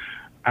ago.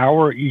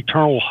 Our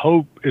eternal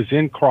hope is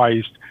in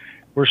Christ.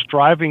 We're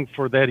striving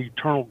for that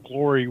eternal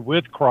glory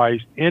with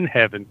Christ in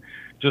heaven,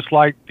 just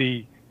like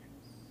the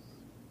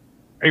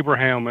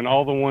Abraham and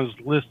all the ones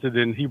listed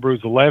in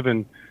Hebrews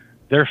 11.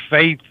 Their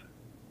faith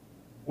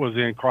was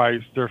in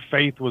Christ. Their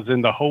faith was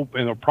in the hope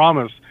and the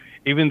promise.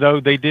 Even though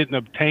they didn't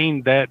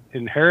obtain that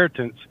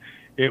inheritance,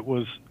 it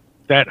was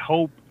that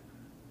hope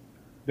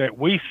that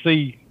we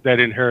see, that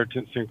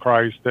inheritance in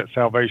Christ, that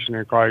salvation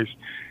in Christ.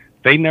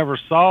 They never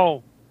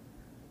saw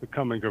the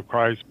coming of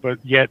Christ,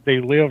 but yet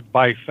they lived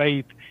by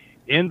faith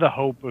in the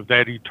hope of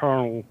that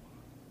eternal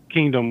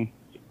kingdom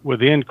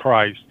within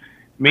Christ,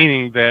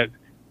 meaning that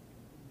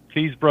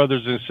these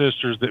brothers and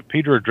sisters that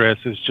Peter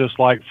addresses, just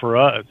like for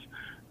us,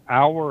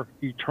 our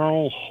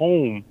eternal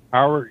home,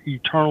 our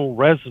eternal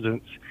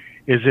residence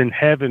is in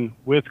heaven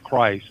with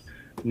Christ,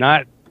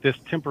 not this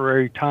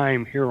temporary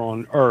time here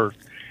on earth.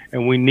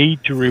 And we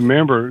need to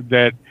remember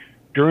that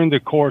during the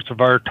course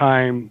of our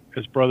time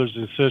as brothers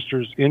and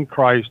sisters in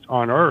Christ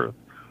on earth,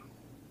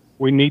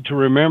 we need to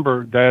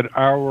remember that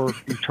our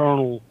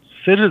eternal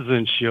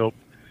citizenship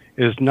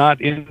is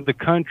not in the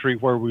country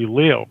where we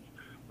live,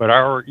 but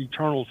our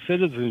eternal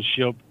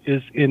citizenship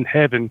is in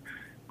heaven,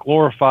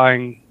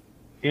 glorifying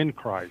in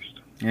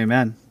Christ.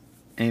 Amen.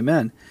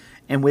 Amen.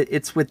 And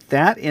it's with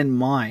that in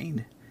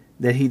mind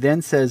that he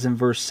then says in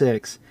verse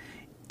 6,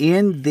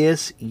 in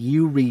this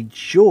you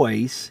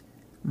rejoice,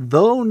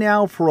 though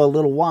now for a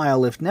little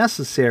while, if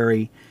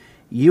necessary,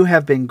 you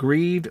have been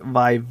grieved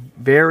by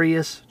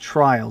various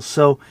trials.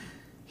 So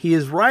he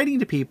is writing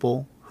to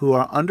people who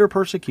are under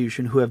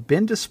persecution, who have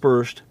been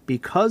dispersed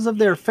because of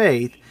their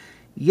faith,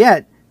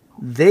 yet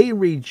they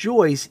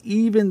rejoice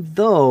even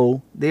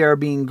though they are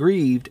being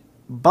grieved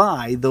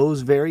by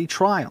those very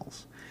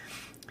trials.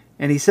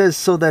 And he says,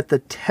 so that the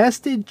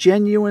tested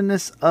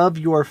genuineness of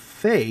your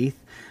faith,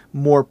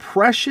 more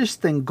precious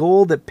than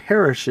gold that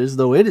perishes,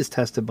 though it is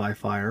tested by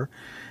fire,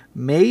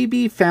 may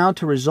be found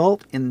to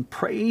result in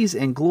praise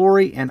and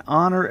glory and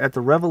honor at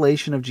the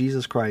revelation of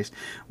Jesus Christ.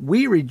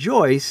 We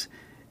rejoice,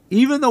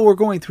 even though we're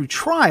going through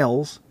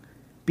trials,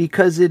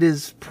 because it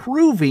is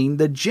proving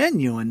the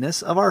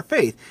genuineness of our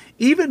faith.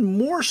 Even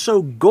more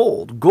so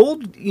gold.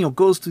 Gold,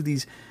 goes through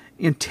these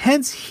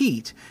intense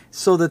heat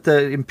so that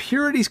the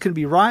impurities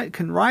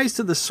can rise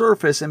to the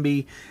surface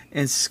and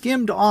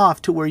skimmed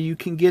off to where you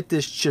can get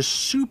this just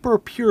super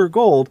pure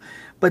gold.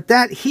 But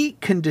that heat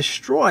can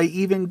destroy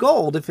even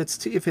gold if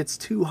it's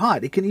too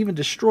hot. It can even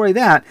destroy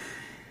that.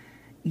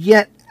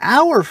 Yet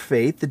our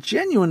faith, the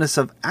genuineness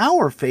of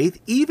our faith,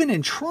 even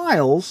in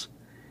trials,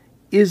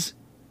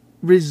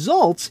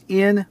 results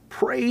in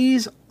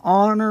praise,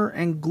 honor,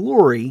 and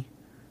glory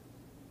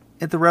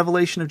at the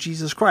revelation of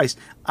Jesus Christ.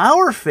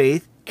 Our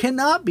faith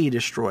cannot be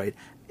destroyed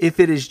if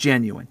it is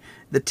genuine.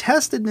 The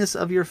testedness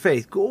of your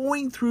faith,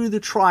 going through the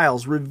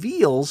trials,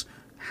 reveals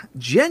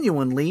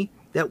genuinely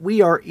that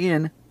we are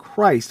in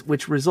Christ,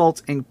 which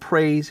results in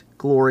praise,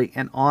 glory,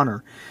 and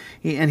honor.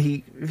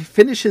 He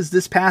finishes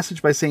this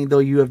passage by saying, though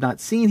you have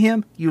not seen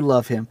him, you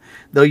love him.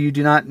 Though you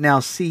do not now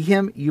see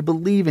him, you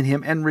believe in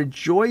him and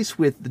rejoice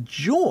with the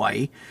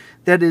joy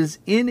that is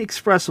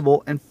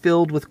inexpressible and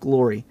filled with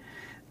glory,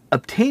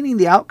 obtaining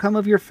the outcome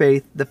of your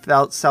faith,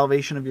 the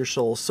salvation of your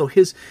souls. So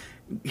his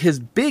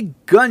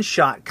big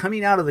gunshot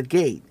coming out of the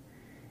gate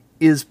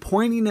is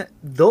pointing at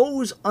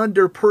those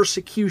under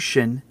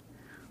persecution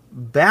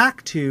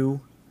back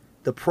to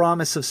the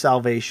promise of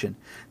salvation,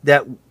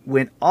 that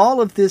when all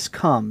of this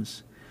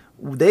comes,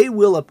 they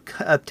will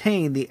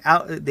obtain the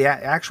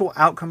actual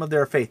outcome of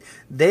their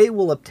faith. They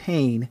will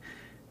obtain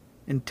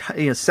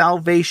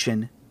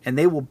salvation, and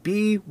they will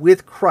be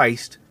with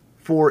Christ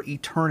for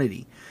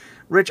eternity.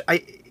 Rich, I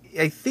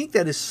think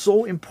that is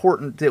so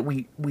important that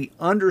we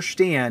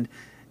understand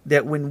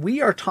that when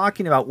we are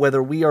talking about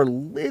whether we are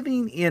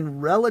living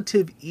in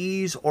relative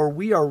ease or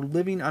we are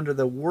living under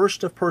the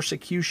worst of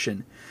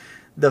persecution,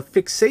 the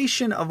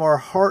fixation of our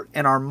heart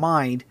and our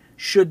mind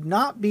should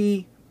not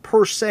be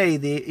per se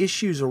the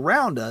issues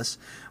around us,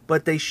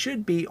 but they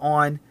should be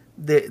on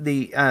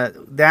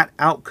that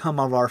outcome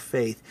of our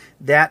faith,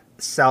 that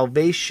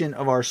salvation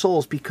of our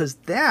souls, because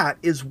that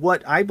is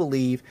what I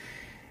believe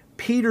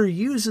Peter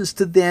uses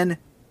to then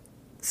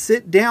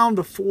sit down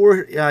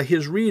before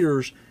his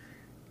readers.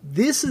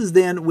 This is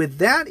then, with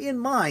that in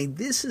mind,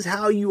 this is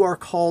how you are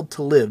called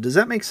to live. Does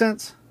that make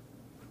sense?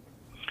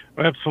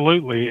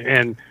 Absolutely.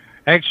 And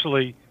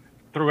actually,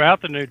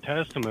 throughout the New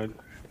Testament,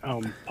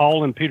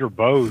 Paul and Peter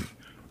both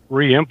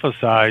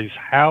reemphasize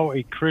how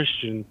a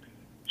Christian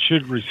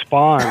should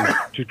respond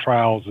to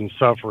trials and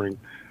suffering.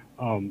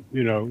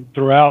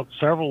 Throughout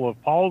several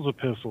of Paul's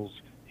epistles,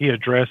 he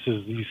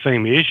addresses these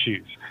same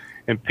issues.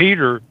 And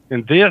Peter,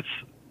 in this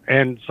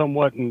and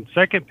somewhat in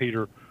 2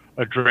 Peter,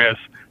 address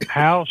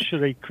how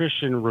should a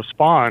Christian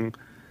respond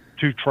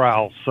to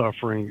trial,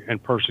 suffering,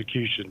 and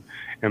persecution.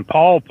 And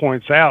Paul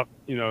points out,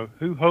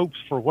 who hopes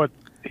for what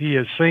he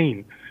has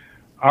seen?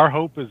 Our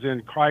hope is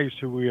in Christ,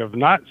 who we have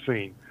not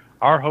seen.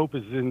 Our hope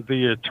is in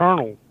the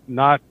eternal,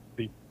 not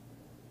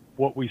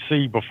what we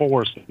see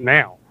before us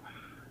now.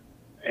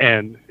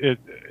 And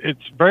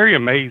it's very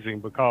amazing,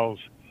 because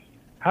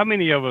how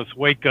many of us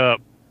wake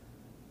up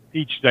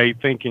each day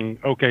thinking,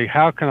 okay,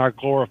 how can I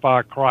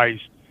glorify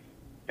Christ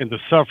in the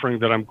suffering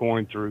that I'm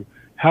going through?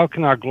 How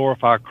can I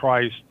glorify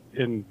Christ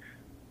in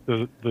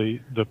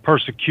the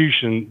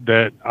persecution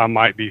that I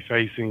might be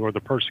facing, or the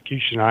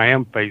persecution I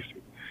am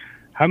facing?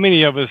 How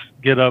many of us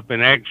get up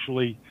and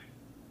actually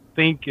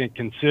think and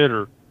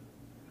consider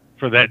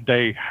for that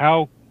day,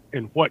 how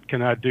and what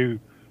can I do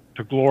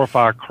to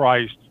glorify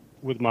Christ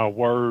with my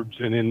words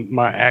and in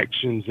my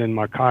actions and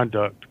my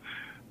conduct?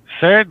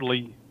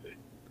 Sadly,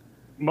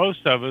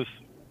 most of us,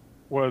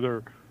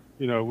 whether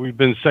we've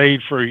been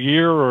saved for a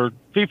year or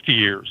 50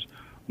 years,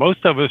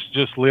 most of us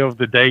just live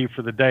the day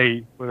for the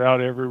day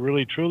without ever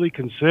really truly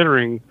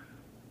considering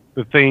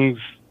the things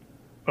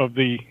of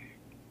the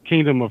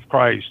kingdom of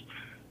Christ.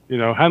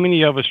 How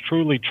many of us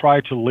truly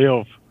try to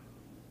live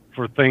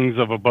for things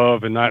of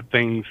above and not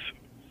things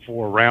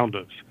for around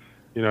us?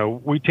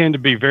 We tend to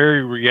be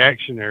very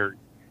reactionary.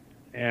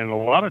 And a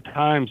lot of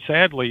times,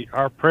 sadly,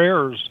 our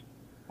prayers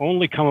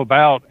only come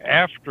about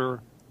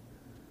after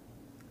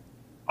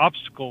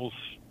obstacles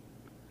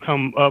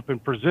come up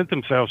and present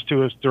themselves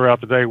to us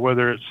throughout the day,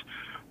 whether it's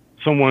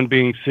someone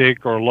being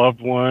sick or a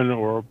loved one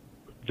or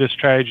this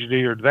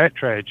tragedy or that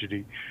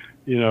tragedy.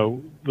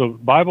 The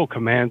Bible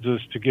commands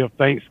us to give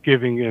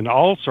thanksgiving in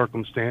all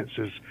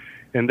circumstances.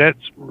 And that's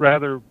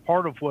rather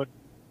part of what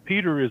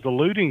Peter is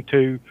alluding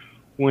to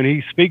when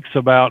he speaks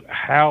about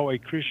how a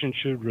Christian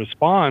should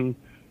respond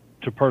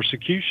to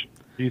persecution.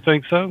 Do you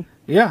think so?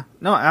 Yeah,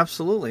 no,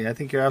 absolutely. I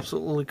think you're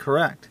absolutely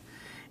correct.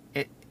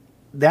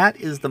 That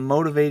is the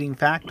motivating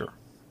factor.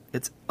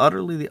 It's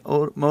utterly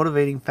the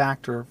motivating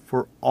factor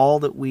for all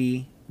that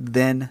we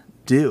then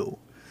do.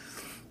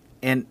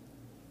 And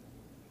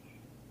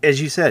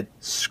as you said,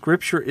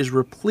 Scripture is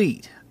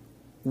replete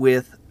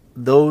with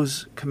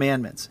those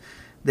commandments,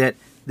 that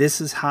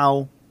this is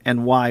how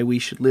and why we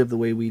should live the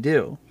way we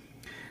do.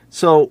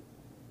 So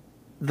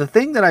the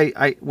thing that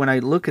I when I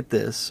look at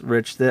this,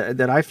 Rich,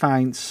 that I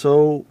find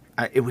so,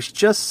 it was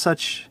just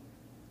such,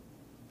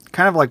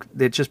 kind of like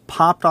it just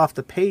popped off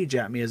the page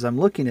at me as I'm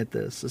looking at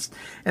this.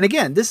 And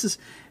again, this is,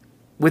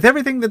 with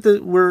everything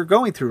that we're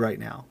going through right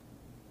now,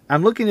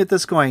 I'm looking at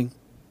this going,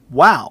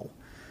 wow,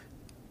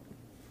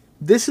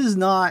 this is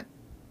not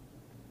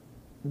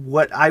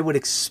what I would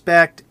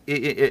expect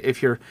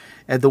if you're,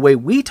 the way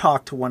we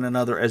talk to one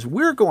another as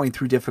we're going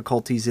through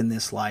difficulties in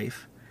this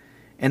life,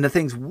 and the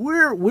things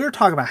we're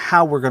talking about,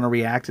 how we're going to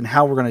react and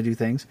how we're going to do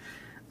things.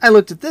 I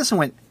looked at this and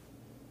went,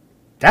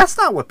 that's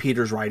not what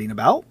Peter's writing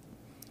about.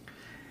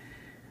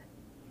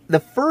 The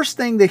first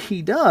thing that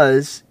he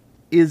does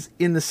is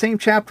in the same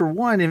chapter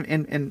 1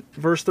 in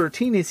verse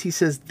 13 is he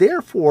says,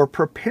 therefore,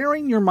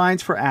 preparing your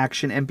minds for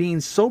action and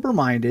being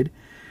sober-minded,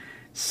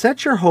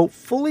 set your hope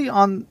fully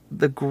on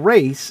the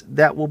grace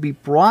that will be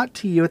brought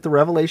to you at the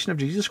revelation of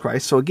Jesus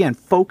Christ. So again,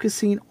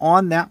 focusing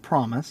on that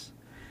promise.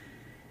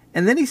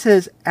 And then he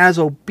says, as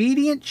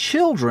obedient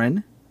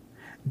children,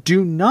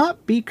 do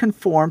not be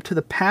conformed to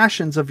the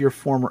passions of your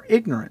former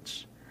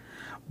ignorance,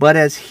 but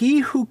as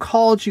he who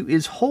called you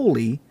is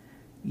holy,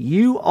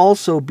 you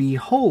also be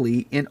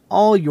holy in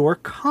all your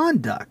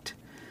conduct,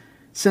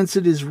 since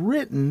it is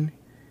written,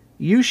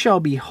 you shall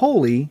be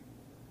holy,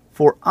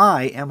 for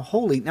I am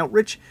holy. Now,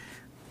 Rich,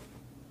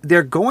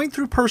 they're going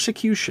through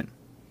persecution.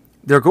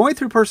 They're going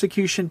through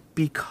persecution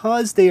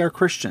because they are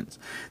Christians.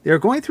 They're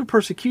going through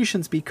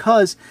persecutions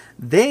because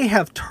they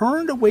have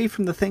turned away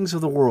from the things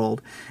of the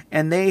world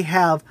and they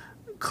have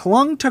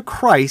clung to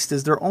Christ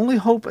as their only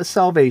hope of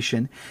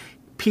salvation.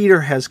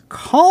 Peter has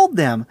called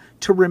them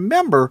to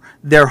remember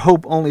their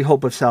only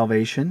hope of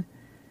salvation.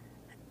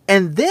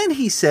 And then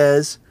he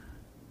says,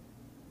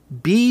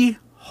 be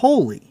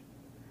holy,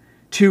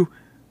 to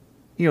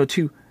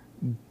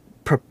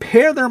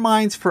prepare their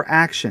minds for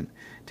action.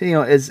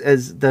 As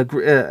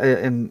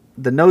the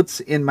notes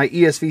in my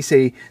ESV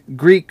say,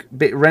 Greek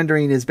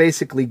rendering is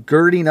basically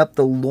girding up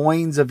the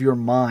loins of your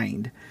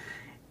mind.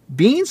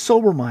 Being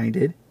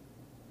sober-minded,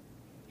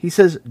 he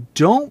says,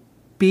 don't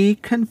be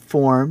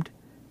conformed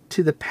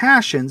to the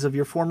passions of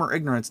your former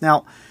ignorance.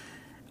 Now,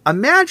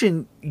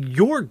 imagine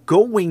you're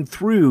going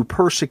through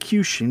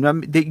persecution,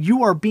 that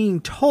you are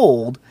being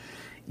told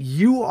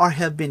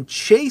have been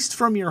chased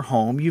from your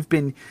home. You've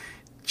been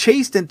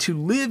chased and to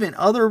live in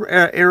other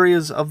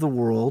areas of the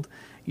world.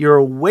 You're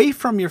away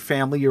from your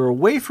family. You're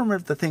away from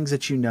the things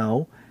that you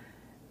know.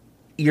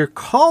 You're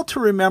called to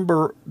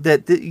remember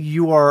that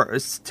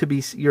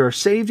you're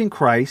saved in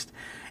Christ.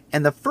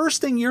 And the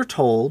first thing you're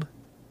told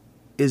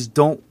is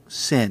don't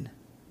sin.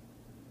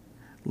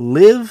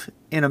 Live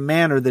in a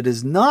manner that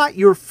is not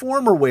your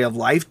former way of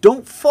life.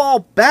 Don't fall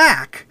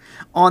back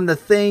on the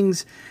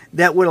things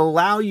that would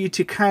allow you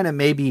to kind of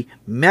maybe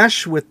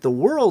mesh with the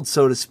world,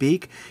 so to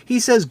speak. He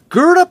says,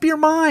 gird up your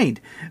mind.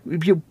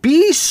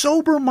 Be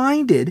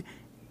sober-minded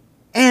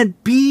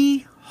and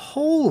be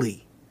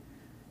holy.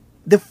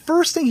 The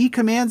first thing he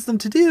commands them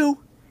to do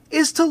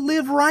is to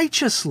live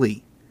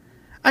righteously.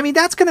 I mean,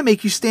 that's going to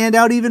make you stand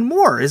out even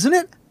more, isn't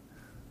it?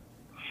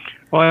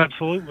 Well,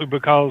 absolutely,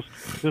 because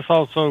this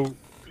also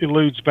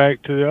alludes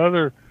back to the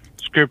other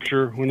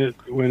scripture when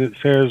it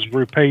says,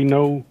 repay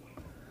no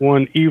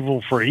one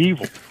evil for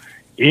evil.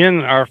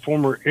 In our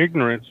former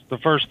ignorance, the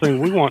first thing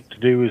we want to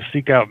do is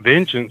seek out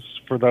vengeance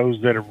for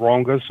those that have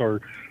wronged us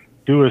or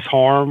do us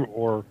harm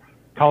or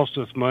cost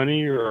us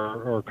money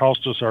or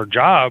cost us our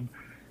job.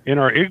 In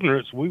our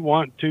ignorance, we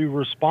want to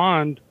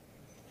respond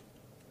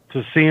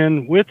to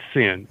sin with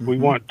sin. Mm-hmm. We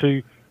want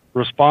to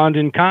respond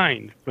in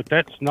kind, but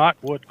that's not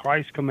what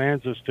Christ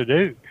commands us to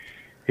do.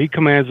 He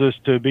commands us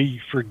to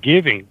be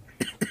forgiving,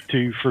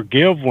 to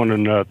forgive one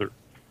another,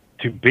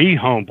 to be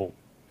humble,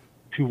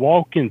 to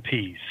walk in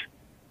peace,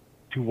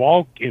 to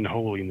walk in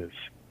holiness,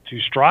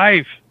 to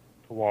strive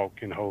to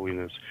walk in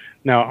holiness.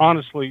 Now,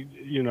 honestly,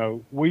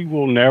 we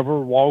will never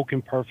walk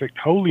in perfect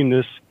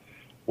holiness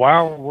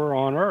while we're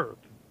on earth.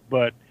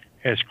 But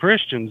as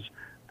Christians,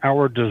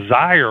 our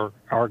desire,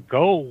 our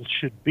goal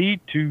should be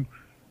to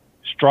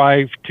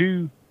strive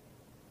to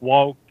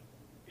walk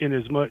in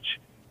as much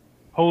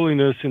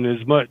holiness and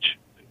as much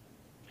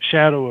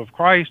shadow of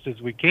Christ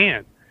as we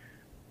can.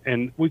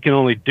 And we can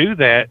only do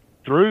that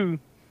through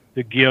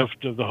the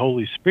gift of the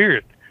Holy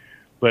Spirit.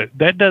 But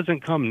that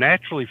doesn't come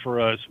naturally for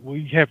us.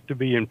 We have to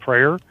be in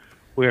prayer.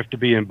 We have to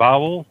be in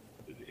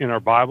our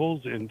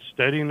Bibles and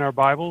studying our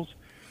Bibles.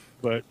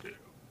 But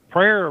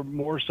prayer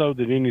more so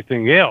than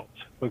anything else,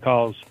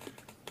 because,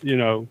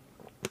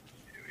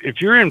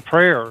 if you're in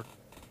prayer,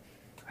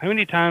 how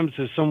many times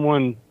has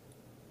someone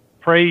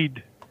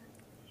prayed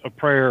a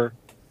prayer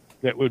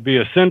that would be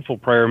a sinful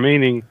prayer,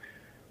 meaning,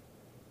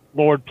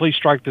 Lord, please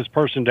strike this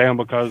person down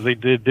because they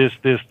did this,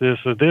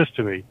 or this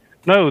to me?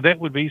 No, that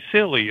would be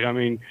silly. I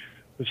mean,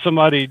 if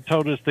somebody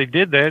told us they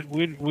did that,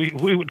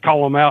 we would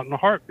call them out in a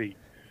heartbeat.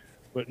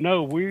 But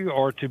no, we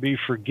are to be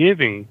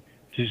forgiving,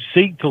 to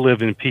seek to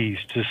live in peace,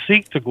 to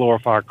seek to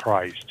glorify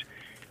Christ.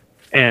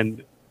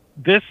 And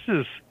this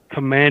is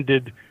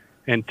commanded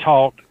and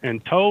taught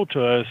and told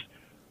to us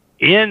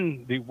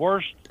in the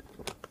worst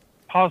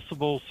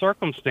possible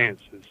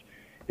circumstances.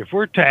 If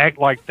we're to act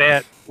like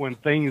that when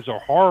things are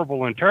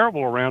horrible and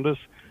terrible around us,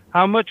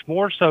 how much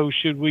more so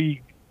should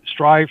we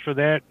strive for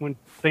that when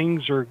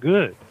things are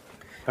good?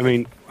 I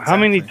mean, how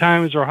many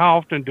times or how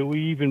often do we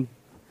even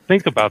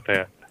think about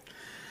that?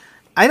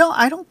 I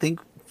don't think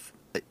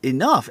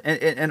enough.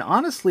 And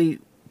honestly,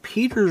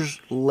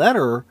 Peter's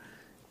letter,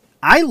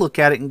 I look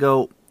at it and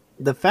go,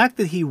 the fact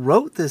that he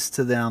wrote this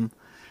to them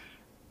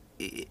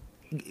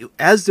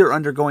as they're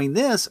undergoing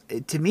this,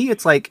 to me,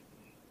 it's like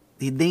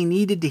they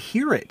needed to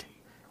hear it,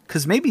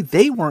 because maybe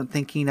they weren't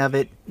thinking of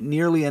it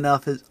nearly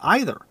enough as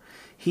either.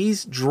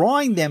 He's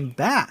drawing them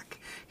back.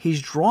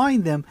 He's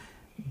drawing them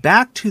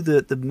back to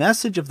the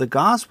message of the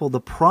gospel,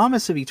 the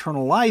promise of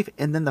eternal life.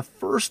 And then the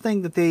first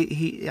thing that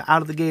he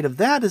out of the gate of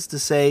that is to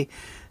say,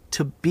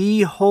 to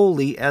be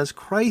holy as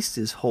Christ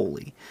is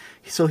holy.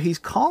 So he's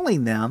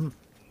calling them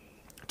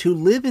to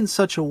live in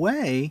such a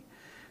way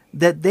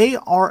that they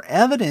are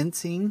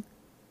evidencing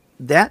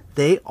that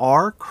they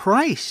are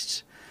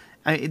Christ's.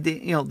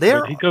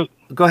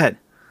 Go ahead.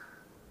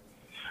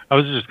 I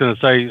was just going to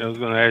say, I was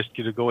going to ask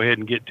you to go ahead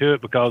and get to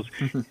it, because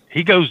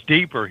he goes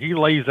deeper. He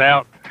lays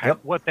out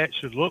what that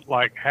should look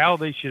like, how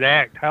they should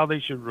act, how they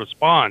should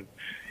respond.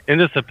 In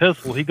this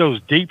epistle, he goes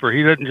deeper.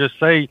 He doesn't just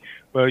say,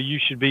 well, you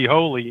should be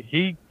holy.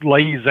 He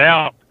lays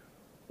out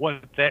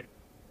what that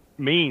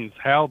means,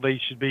 how they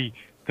should be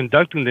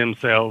conducting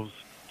themselves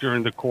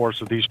during the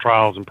course of these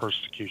trials and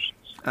persecutions.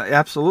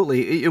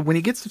 Absolutely. When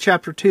he gets to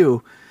chapter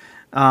 2,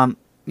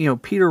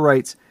 Peter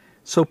writes,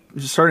 so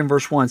starting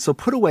verse 1, so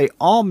put away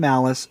all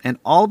malice and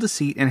all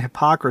deceit and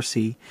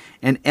hypocrisy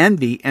and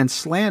envy and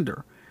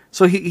slander.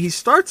 So he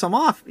starts them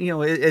off,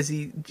 as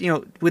he,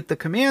 with the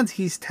commands,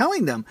 he's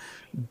telling them,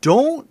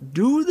 don't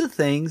do the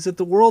things that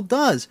the world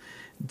does.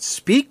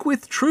 Speak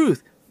with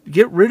truth.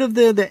 Get rid of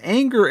the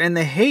anger and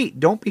the hate.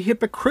 Don't be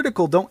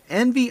hypocritical. Don't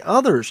envy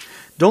others.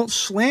 Don't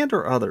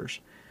slander others.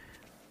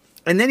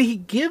 And then he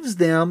gives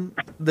them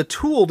the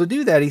tool to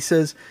do that. He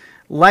says,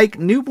 like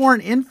newborn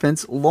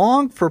infants,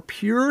 long for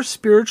pure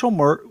spiritual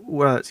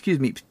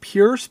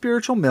pure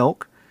spiritual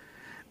milk,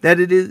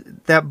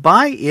 that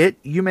by it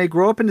you may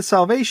grow up into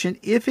salvation,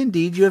 if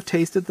indeed you have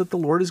tasted that the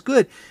Lord is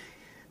good.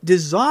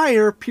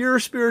 Desire pure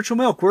spiritual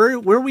milk. Where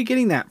are we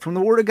getting that? From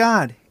the Word of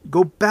God.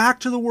 Go back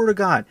to the Word of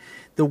God.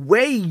 The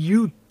way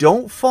you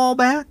don't fall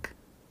back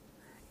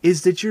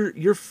is that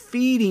you're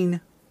feeding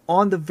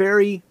on the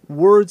very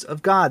words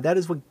of God. That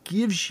is what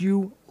gives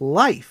you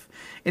life.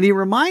 And he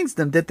reminds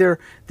them that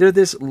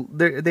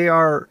they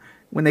are,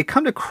 when they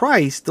come to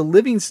Christ, the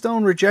living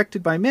stone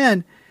rejected by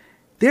men,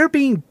 they're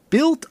being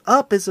built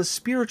up as a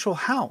spiritual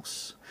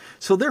house.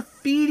 So they're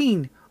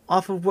feeding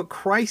off of what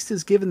Christ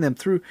has given them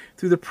through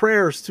the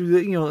prayers,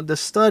 through the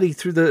study,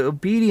 through the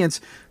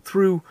obedience,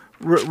 through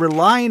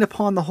relying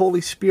upon the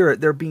Holy Spirit.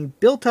 They're being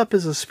built up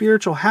as a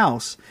spiritual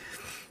house.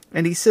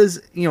 And he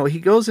says, he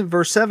goes in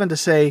verse 7 to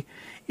say,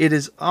 it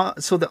is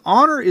so the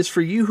honor is for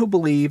you who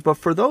believe, but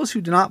for those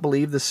who do not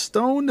believe, the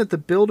stone that the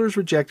builders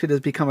rejected has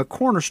become a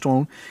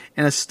cornerstone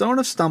and a stone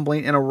of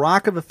stumbling and a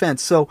rock of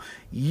offense. So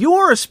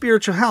you're a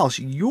spiritual house.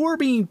 You're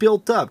being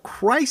built up.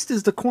 Christ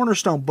is the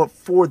cornerstone, but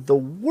for the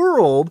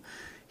world,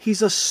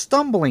 he's a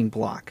stumbling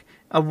block,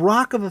 a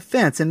rock of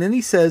offense. And then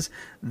he says,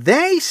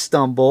 they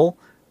stumble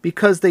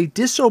because they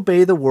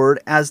disobey the word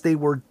as they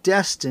were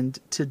destined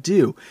to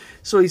do.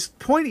 So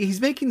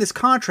he's making this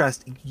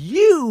contrast.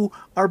 You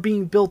are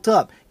being built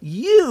up.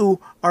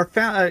 You are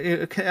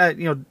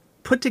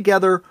put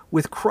together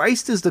with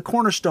Christ as the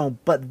cornerstone,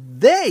 but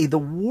they, the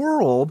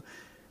world,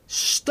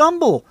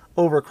 stumble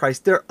over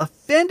Christ. They're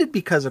offended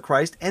because of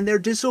Christ, and they're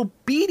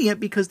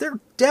disobedient because they're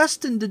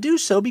destined to do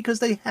so because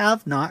they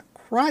have not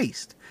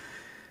Christ.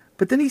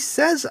 But then he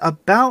says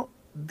about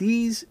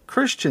these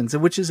Christians,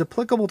 which is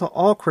applicable to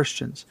all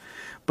Christians,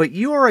 but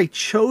you are a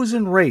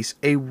chosen race,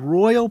 a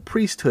royal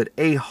priesthood,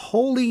 a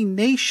holy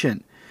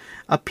nation,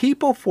 a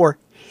people for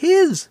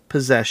his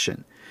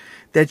possession,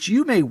 that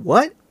you may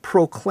what?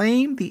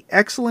 Proclaim the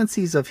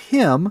excellencies of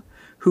him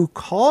who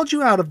called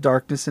you out of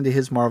darkness into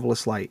his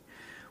marvelous light.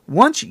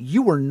 Once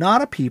you were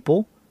not a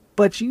people,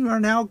 but you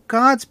are now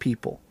God's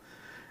people.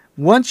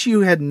 Once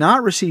you had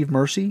not received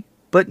mercy,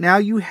 but now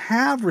you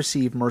have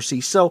received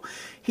mercy. So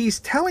he's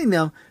telling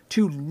them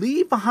to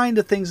leave behind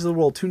the things of the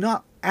world, to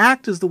not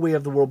act as the way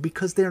of the world,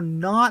 because they're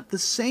not the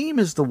same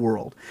as the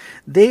world.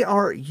 They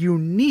are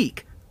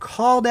unique,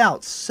 called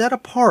out, set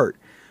apart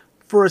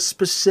for a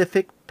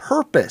specific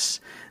purpose.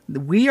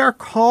 We are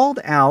called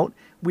out.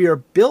 We are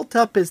built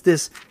up as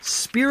this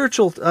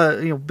spiritual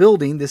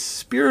building, this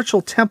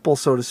spiritual temple,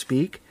 so to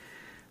speak,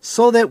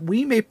 so that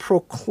we may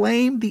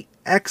proclaim the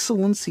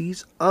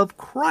excellencies of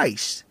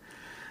Christ.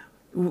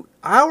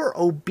 Our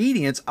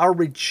obedience, our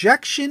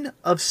rejection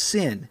of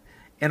sin,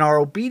 and our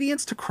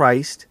obedience to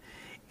Christ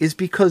is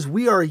because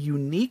we are a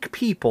unique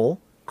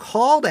people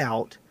called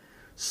out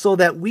so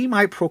that we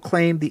might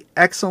proclaim the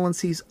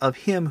excellencies of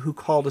him who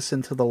called us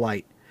into the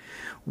light.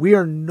 We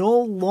are no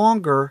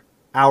longer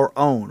our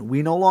own.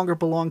 We no longer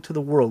belong to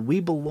the world. We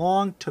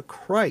belong to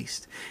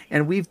Christ.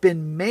 And we've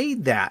been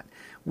made that.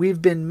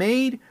 We've been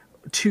made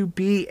to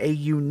be a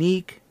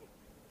unique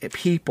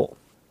people.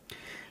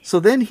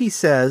 So then he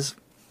says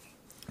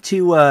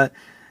to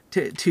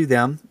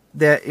them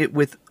that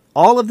with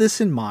all of this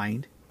in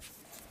mind,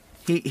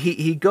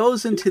 he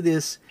goes into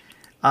this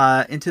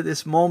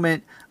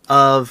moment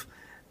of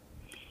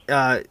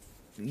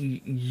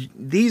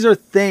these are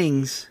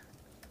things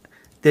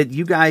that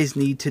you guys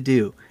need to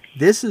do.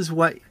 This is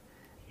what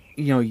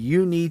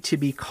you need to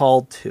be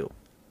called to.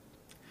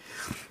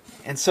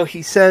 And so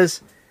he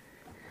says,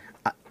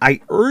 I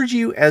urge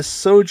you as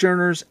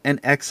sojourners and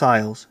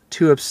exiles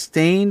to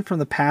abstain from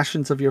the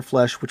passions of your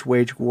flesh which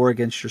wage war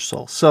against your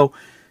soul. So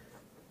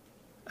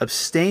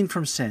abstain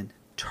from sin.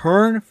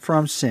 Turn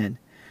from sin.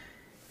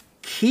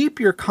 Keep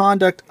your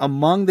conduct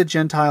among the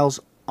Gentiles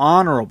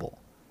honorable.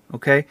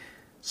 Okay?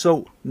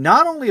 So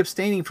not only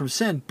abstaining from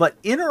sin, but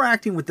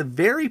interacting with the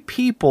very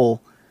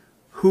people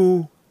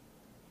who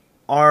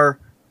are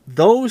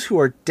those who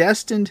are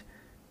destined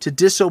to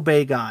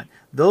disobey God.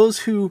 Those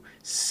who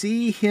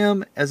see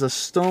him as a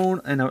stone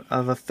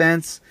of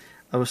offense,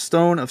 of a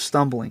stone of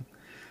stumbling.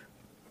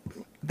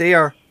 They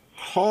are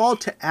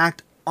called to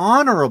act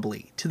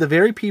honorably to the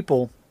very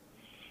people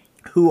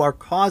who are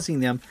causing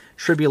them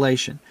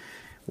tribulation.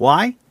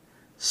 Why?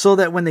 So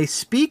that when they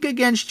speak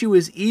against you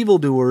as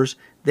evildoers,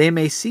 they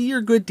may see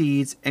your good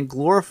deeds and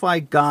glorify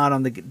God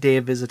on the day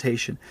of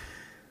visitation.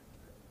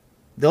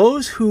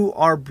 Those who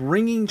are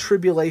bringing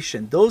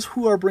tribulation, those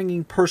who are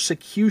bringing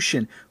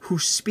persecution, who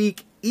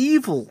speak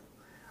evil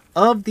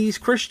of these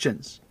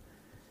Christians,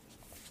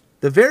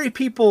 the very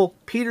people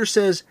Peter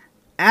says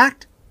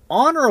act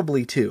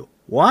honorably to.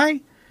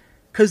 Why?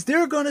 Because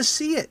they're going to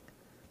see it.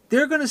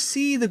 They're going to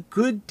see the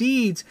good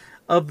deeds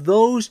of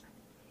those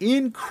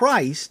in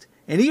Christ,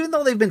 and even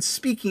though they've been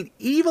speaking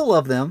evil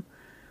of them,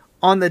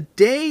 on the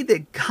day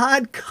that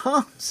God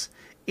comes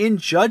in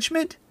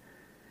judgment,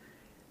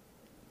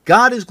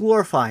 God is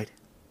glorified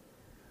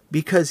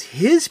because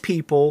his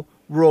people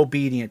were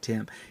obedient to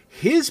him.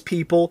 His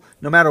people,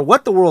 no matter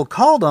what the world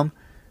called them,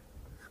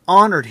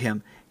 honored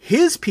him.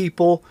 His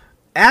people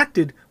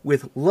acted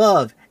with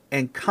love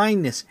and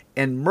kindness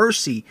and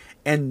mercy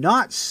and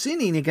not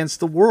sinning against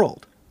the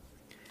world.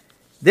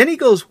 Then he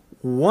goes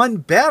one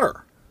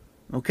better.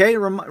 Okay,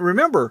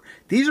 remember,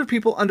 these are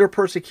people under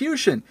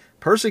persecution.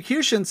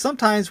 Persecution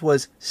sometimes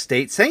was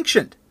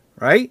state-sanctioned,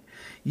 right?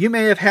 You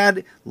may have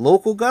had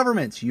local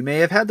governments. You may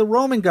have had the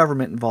Roman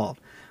government involved.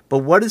 But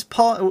what does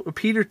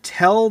Peter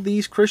tell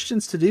these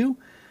Christians to do?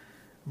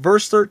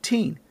 Verse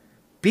 13,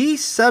 be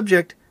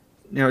subject.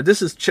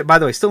 This is, by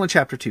the way, still in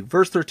chapter 2,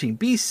 verse 13.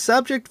 Be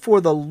subject for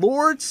the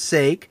Lord's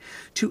sake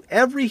to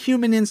every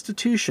human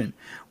institution,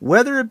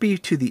 whether it be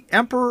to the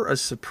emperor as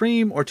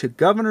supreme or to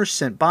governors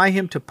sent by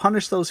him to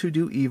punish those who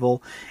do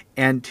evil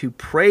and to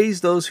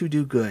praise those who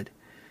do good.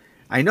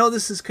 I know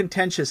this is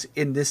contentious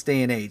in this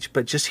day and age,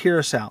 but just hear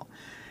us out.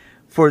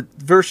 For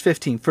verse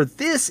 15, for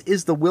this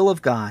is the will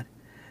of God,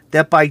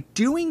 that by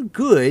doing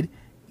good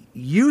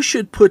you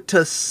should put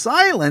to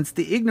silence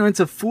the ignorance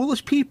of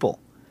foolish people.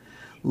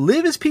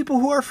 Live as people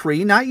who are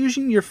free, not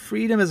using your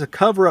freedom as a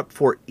cover-up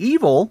for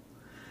evil,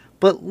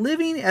 but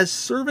living as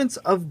servants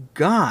of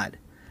God.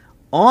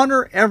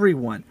 Honor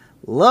everyone.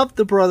 Love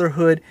the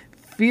brotherhood.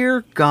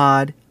 Fear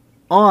God.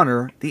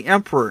 Honor the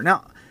emperor.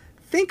 Now,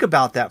 think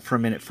about that for a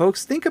minute,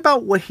 folks. Think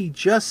about what he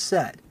just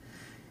said.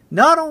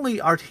 Not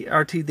only are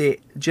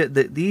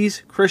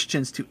these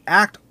Christians to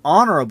act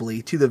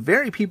honorably to the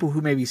very people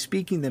who may be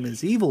speaking them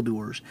as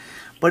evildoers,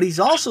 but he's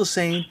also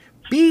saying,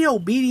 be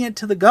obedient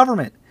to the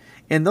government.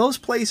 In those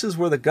places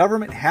where the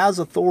government has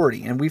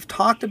authority, and we've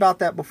talked about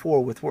that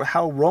before with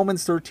how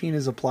Romans 13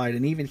 is applied,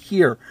 and even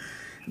here,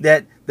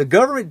 that the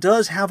government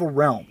does have a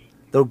realm.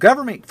 The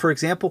government, for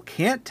example,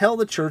 can't tell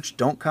the church,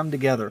 don't come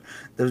together.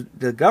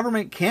 The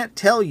government can't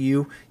tell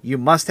you, you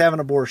must have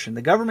an abortion.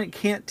 The government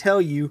can't tell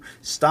you,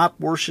 stop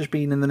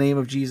worshiping in the name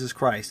of Jesus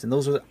Christ. And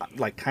those are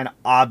like kind of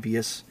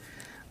obvious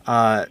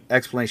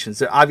explanations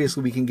that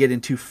obviously we can get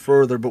into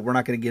further, but we're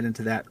not going to get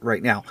into that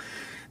right now.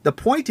 The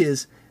point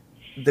is,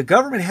 the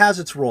government has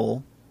its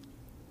role,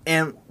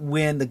 and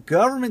when the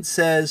government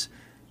says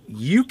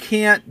you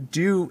can't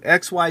do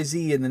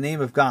XYZ in the name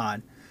of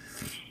God,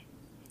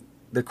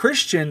 the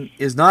Christian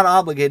is not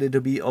obligated to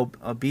be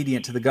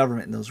obedient to the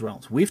government in those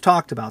realms. We've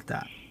talked about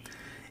that.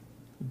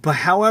 But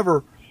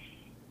however,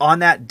 on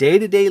that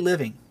day-to-day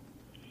living,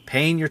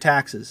 paying your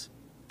taxes,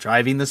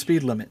 driving the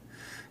speed limit,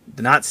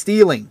 not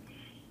stealing,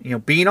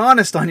 being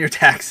honest on your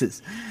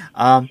taxes,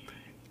 not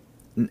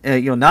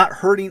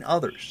hurting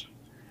others,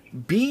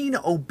 being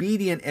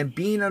obedient and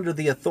being under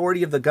the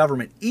authority of the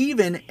government,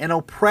 even an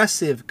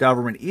oppressive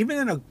government, even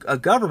in a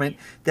government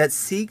that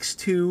seeks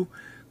to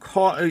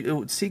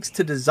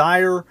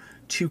desire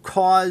to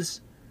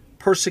cause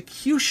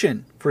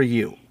persecution for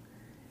you.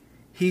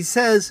 He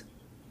says,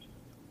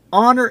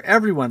 honor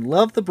everyone,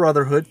 love the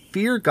brotherhood,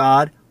 fear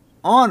God,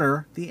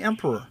 honor the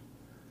emperor.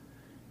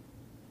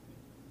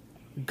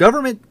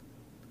 Government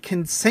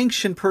can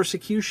sanction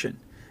persecution.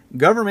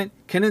 Government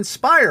can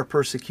inspire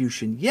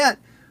persecution, yet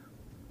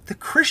the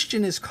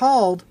Christian is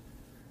called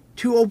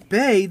to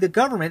obey the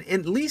government,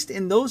 at least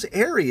in those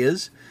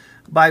areas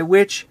by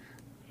which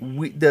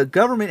the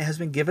government has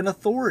been given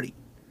authority.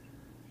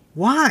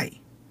 Why?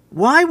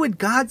 Why would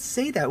God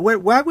say that?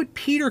 Why would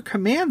Peter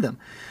command them?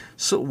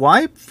 So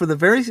why?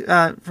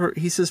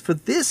 He says, for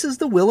this is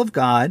the will of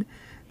God,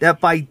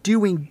 that by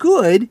doing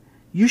good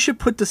you should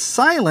put to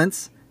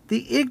silence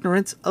the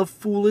ignorance of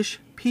foolish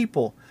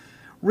people.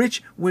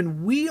 Rich,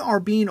 when we are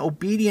being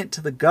obedient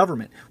to the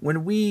government,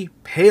 when we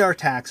pay our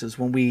taxes,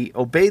 when we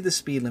obey the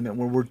speed limit,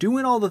 when we're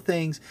doing all the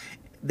things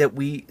that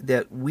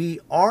we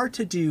are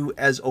to do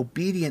as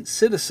obedient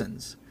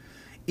citizens,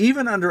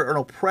 even under an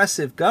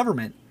oppressive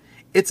government,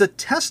 it's a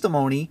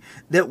testimony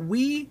that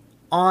we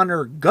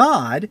honor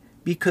God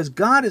because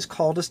God has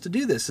called us to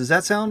do this. Does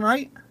that sound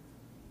right?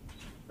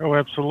 Oh,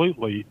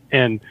 absolutely.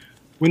 And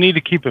we need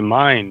to keep in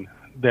mind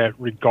that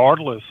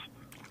regardless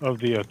of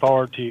the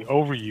authority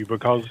over you,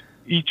 because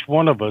each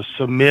one of us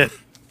submits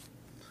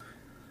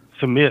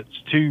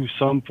to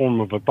some form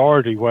of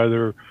authority,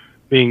 whether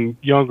being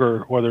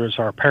younger, whether it's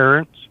our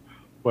parents,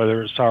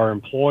 whether it's our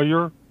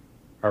employer,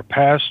 our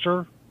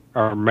pastor,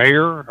 our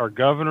mayor, our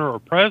governor, or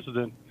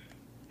president.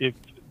 If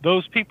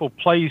those people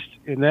placed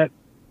in that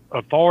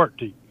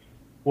authority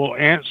will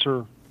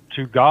answer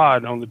to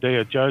God on the day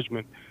of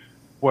judgment,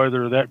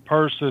 whether that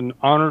person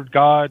honored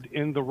God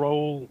in the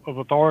role of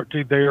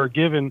authority they are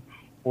given,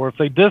 or if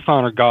they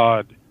dishonor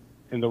God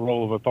in the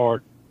role of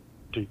authority,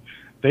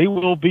 they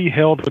will be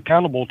held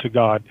accountable to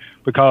God,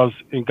 because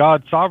in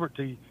God's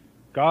sovereignty,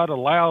 God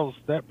allows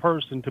that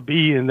person to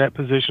be in that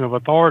position of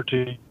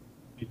authority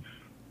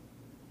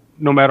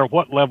no matter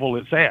what level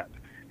it's at.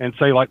 And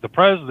say, like the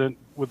president,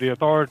 with the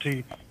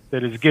authority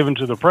that is given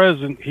to the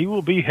president, he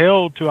will be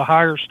held to a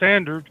higher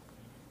standard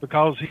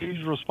because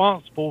he's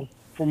responsible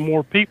for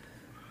more people.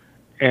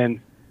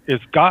 And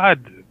it's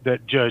God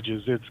that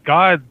judges. It's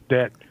God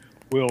that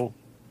will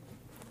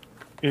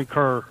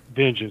incur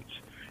vengeance.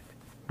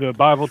 The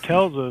Bible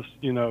tells us,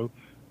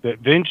 that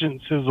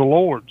vengeance is the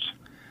Lord's.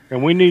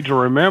 And we need to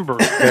remember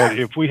that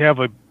if we have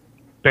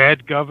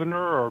bad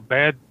governor or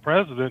bad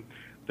president,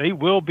 they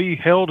will be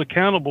held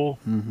accountable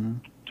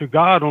to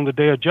God on the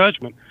day of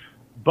judgment.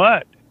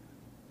 But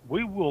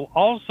we will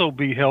also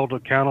be held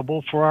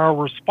accountable for our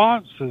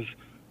responses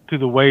to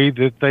the way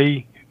that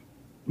they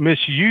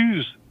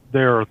misuse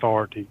their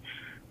authority.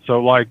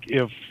 So like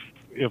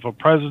if a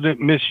president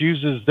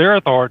misuses their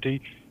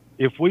authority,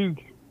 if we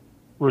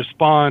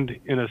respond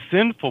in a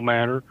sinful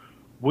manner,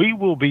 we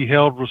will be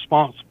held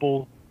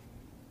responsible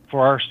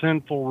for our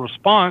sinful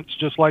response,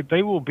 just like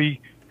they will be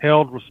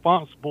held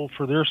responsible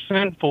for their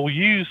sinful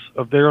use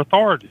of their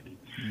authority.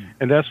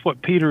 And that's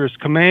what Peter is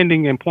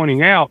commanding and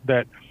pointing out,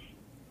 that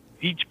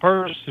each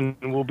person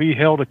will be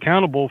held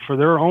accountable for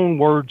their own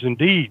words and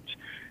deeds.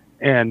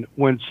 And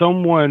when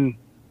someone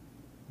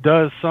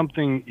does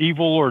something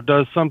evil or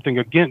does something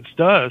against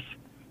us,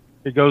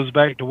 it goes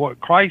back to what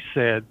Christ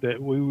said,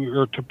 that we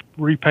are to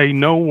repay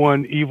no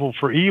one evil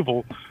for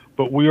evil,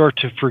 but we are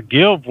to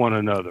forgive one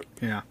another.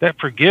 Yeah. That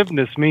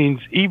forgiveness means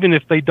even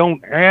if they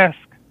don't ask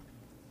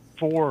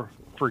for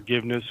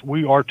forgiveness,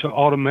 we are to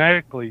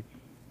automatically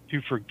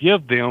to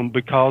forgive them,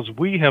 because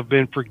we have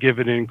been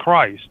forgiven in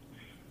Christ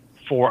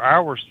for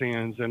our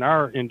sins and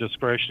our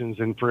indiscretions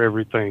and for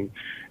everything.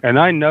 And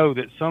I know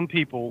that some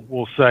people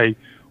will say,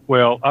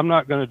 well, I'm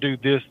not going to do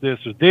this, this,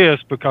 or this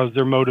because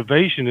their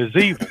motivation is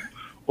evil.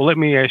 Well, let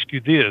me ask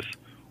you this.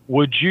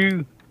 Would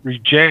you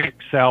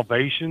reject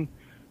salvation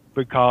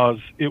because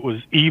it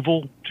was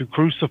evil to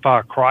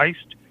crucify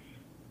Christ?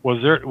 Was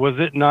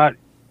it not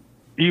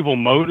evil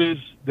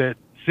motives that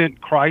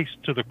sent Christ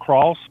to the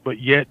cross, but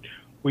yet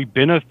we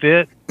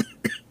benefit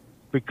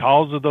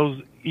because of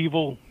those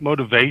evil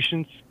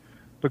motivations?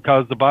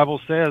 Because the Bible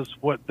says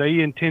what they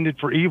intended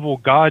for evil,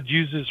 God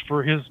uses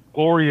for his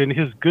glory and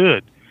his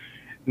good.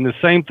 And the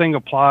same thing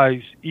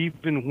applies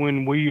even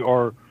when we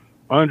are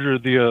under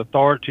the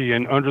authority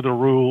and under the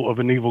rule of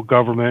an evil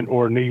government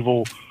or an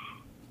evil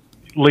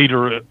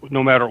leader,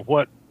 no matter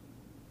what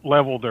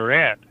level they're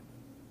at.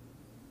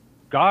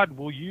 God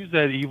will use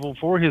that evil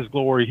for his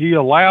glory. He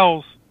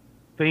allows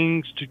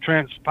things to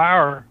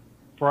transpire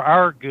for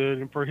our good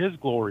and for his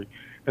glory.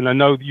 And I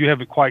know you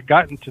haven't quite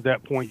gotten to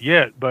that point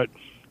yet, but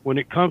when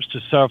it comes to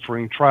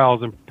suffering,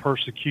 trials, and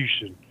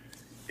persecution,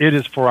 it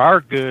is for our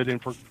good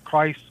and for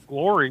Christ's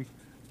glory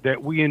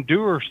that we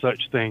endure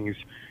such things.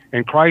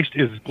 And Christ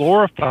is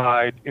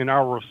glorified in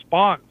our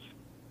response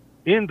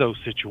in those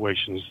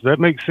situations. Does that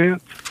make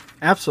sense?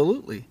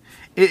 Absolutely.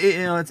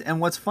 And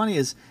what's funny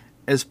is,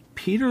 as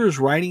Peter is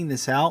writing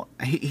this out,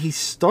 he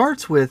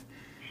starts with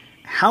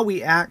how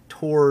we act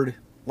toward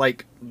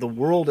like the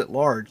world at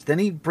large. Then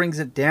he brings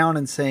it down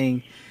and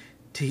saying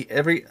to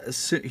every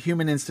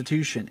human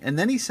institution. And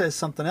then he says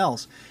something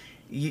else.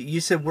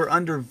 You said we're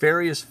under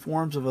various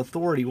forms of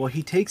authority. Well,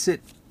 he takes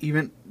it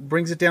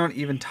brings it down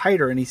even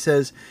tighter. And he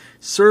says,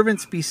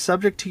 servants, be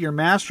subject to your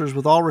masters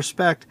with all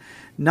respect,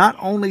 not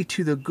only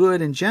to the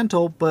good and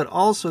gentle, but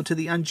also to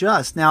the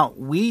unjust. Now,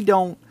 we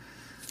don't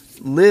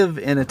live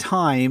in a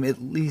time,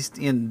 at least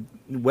in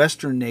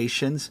Western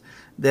nations,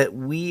 that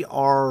we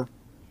are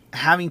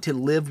having to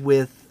live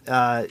with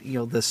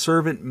the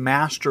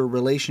servant-master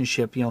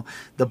relationship,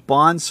 the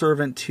bond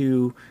servant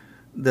to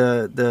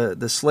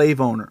the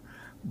slave owner.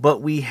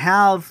 But we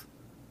have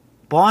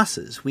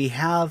bosses, we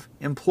have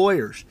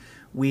employers,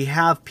 we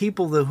have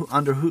people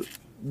under who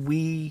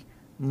we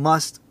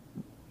must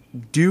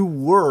do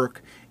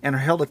work and are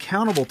held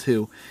accountable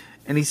to.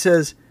 And he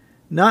says,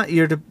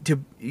 you're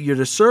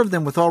to serve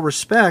them with all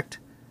respect,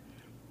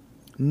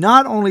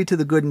 not only to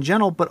the good and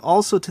gentle, but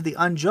also to the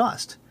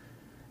unjust.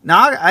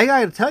 Now, I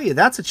got to tell you,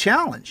 that's a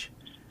challenge.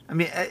 I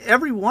mean,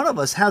 every one of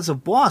us has a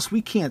boss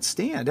we can't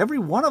stand. Every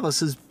one of us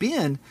has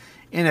been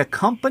in a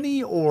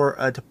company or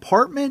a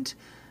department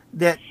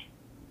that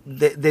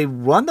they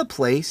run the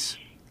place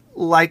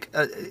like,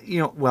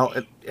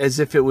 as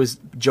if it was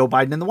Joe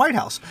Biden in the White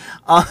House.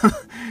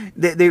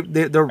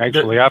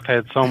 Actually, I've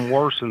had some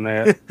worse than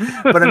that.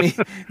 But I mean,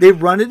 they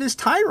run it as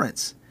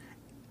tyrants.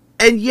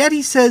 And yet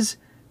he says,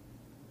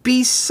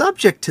 be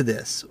subject to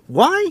this.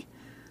 Why?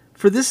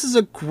 For this is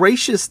a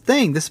gracious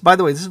thing. This, by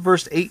the way, this is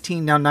verse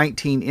 18, now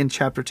 19 in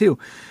chapter 2.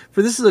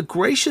 For this is a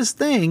gracious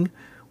thing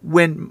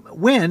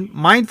when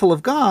mindful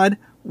of God,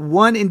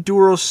 one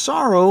endures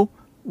sorrow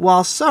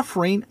while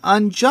suffering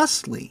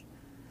unjustly.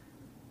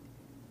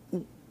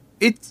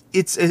 It's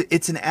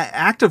an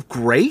act of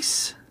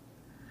grace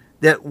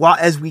that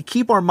as we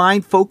keep our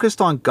mind focused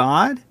on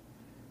God,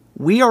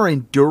 we are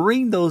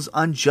enduring those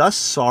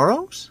unjust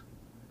sorrows.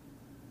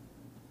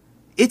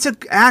 It's an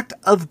act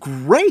of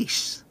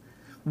grace.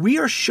 We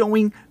are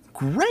showing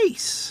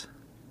grace.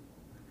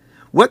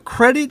 What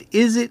credit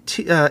is it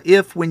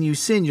if when you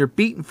sin, you're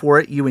beaten for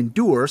it, you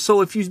endure?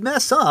 So if you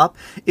mess up,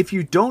 if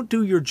you don't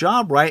do your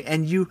job right,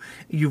 and you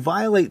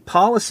violate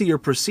policy or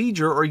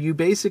procedure, or you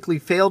basically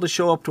fail to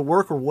show up to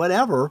work or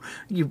whatever,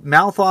 you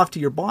mouth off to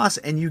your boss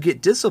and you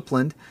get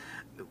disciplined,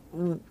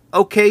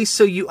 okay,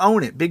 so you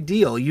own it. Big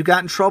deal. You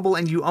got in trouble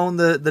and you own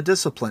the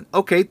discipline.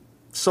 Okay,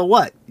 so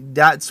what?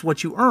 That's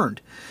what you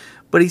earned.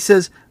 But he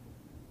says,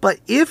 But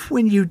if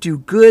when you do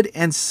good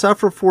and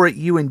suffer for it,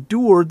 you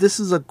endure, this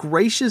is a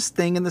gracious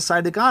thing in the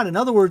sight of God. In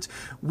other words,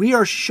 we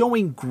are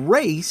showing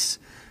grace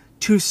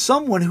to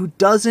someone who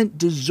doesn't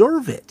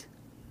deserve it.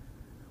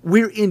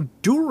 We're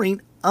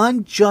enduring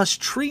unjust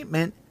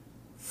treatment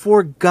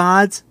for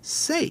God's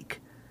sake.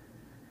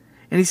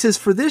 And he says,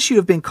 for this you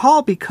have been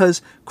called,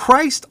 because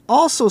Christ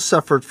also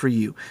suffered for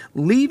you,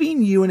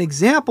 leaving you an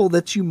example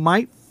that you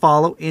might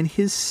follow in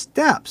his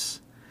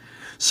steps.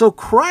 So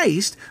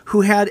Christ,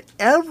 who had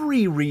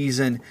every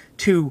reason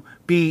to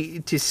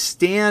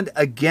stand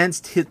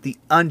against the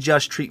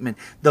unjust treatment,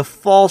 the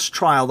false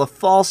trial, the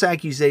false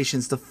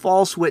accusations, the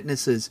false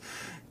witnesses,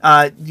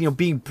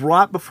 being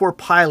brought before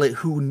Pilate,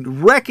 who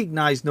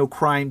recognized no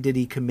crime did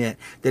he commit,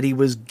 that he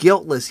was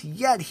guiltless,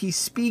 yet he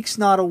speaks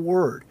not a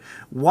word.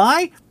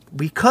 Why?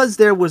 Because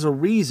there was a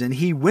reason.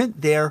 He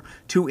went there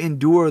to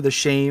endure the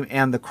shame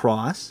and the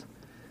cross,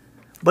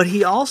 but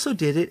he also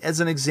did it as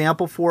an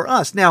example for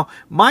us. Now,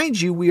 mind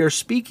you, we are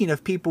speaking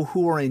of people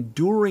who are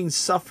enduring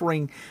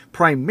suffering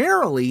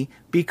primarily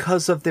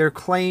because of their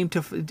claim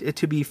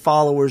to be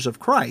followers of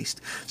Christ.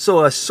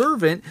 So a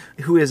servant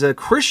who is a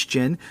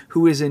Christian,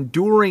 who is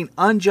enduring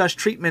unjust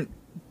treatment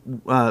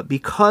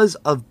because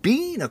of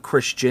being a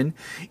Christian,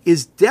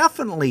 is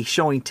definitely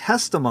showing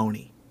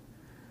testimony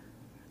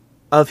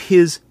of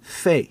his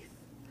faith.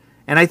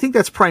 And I think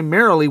that's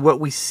primarily what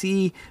we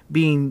see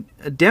being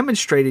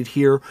demonstrated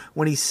here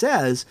when he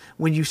says,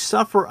 when you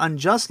suffer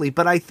unjustly.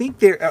 But I think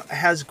there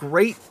has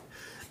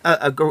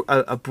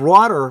a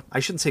broader, I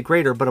shouldn't say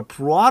greater, but a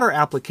broader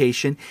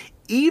application,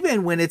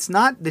 even when it's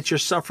not that you're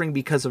suffering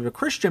because of a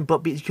Christian, but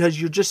because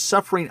you're just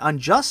suffering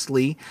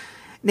unjustly.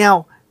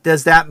 Now,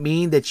 does that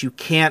mean that you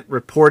can't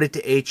report it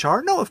to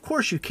HR? No, of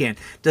course you can.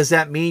 Does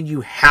that mean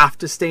you have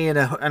to stay in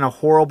a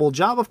horrible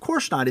job? Of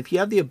course not. If you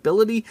have the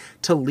ability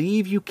to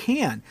leave, you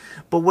can.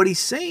 But what he's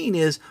saying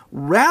is,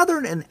 rather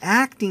than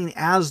acting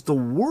as the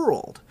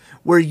world,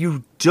 where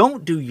you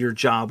don't do your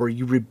job, or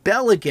you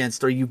rebel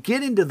against, or you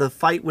get into the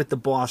fight with the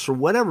boss, or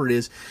whatever it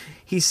is,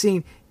 he's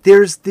saying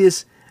there's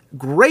this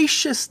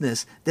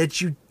graciousness that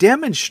you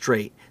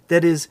demonstrate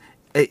that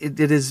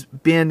has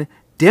been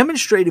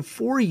demonstrated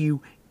for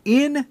you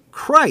in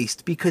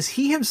Christ, because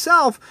he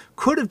himself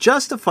could have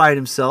justified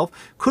himself,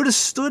 could have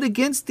stood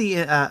against the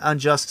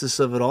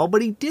injustice of it all,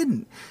 but he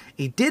didn't.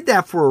 He did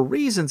that for a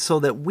reason, so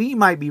that we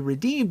might be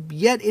redeemed.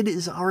 Yet it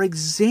is our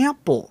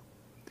example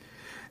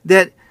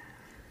that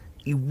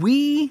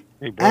we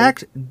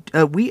act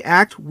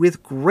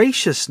with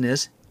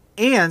graciousness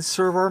and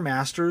serve our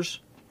masters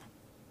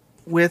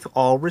with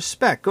all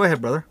respect. Go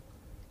ahead, brother.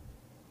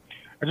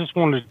 I just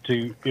wanted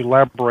to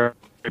elaborate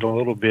a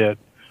little bit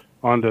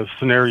on the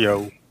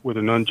scenario with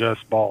an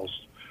unjust boss.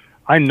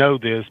 I know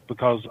this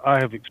because I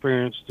have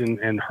experienced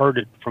and heard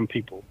it from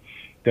people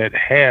that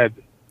had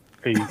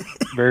a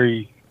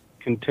very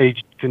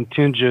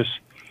contentious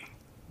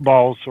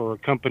boss or a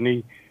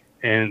company,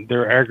 and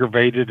they're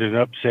aggravated and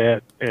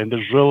upset, and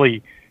there's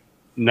really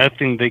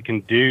nothing they can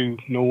do,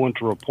 no one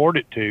to report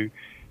it to.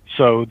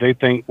 So they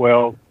think,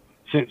 well,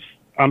 since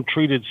I'm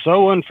treated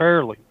so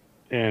unfairly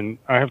and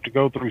I have to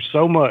go through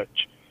so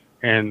much,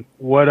 and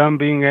what I'm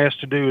being asked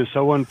to do is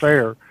so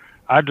unfair,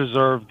 I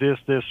deserve this,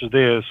 this, or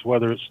this,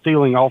 whether it's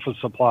stealing office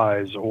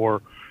supplies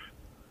or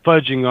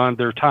fudging on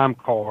their time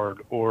card,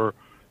 or,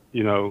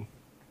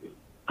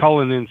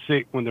 calling in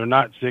sick when they're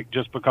not sick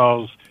just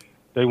because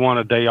they want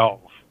a day off.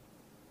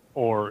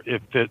 Or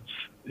if it's,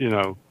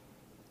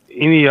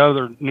 any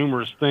other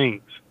numerous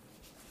things.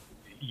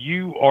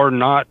 You are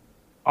not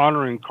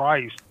honoring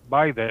Christ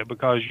by that,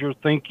 because you're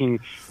thinking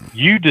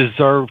you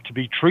deserve to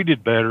be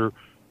treated better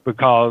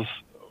because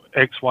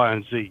X, Y,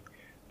 and Z.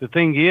 The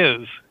thing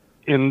is,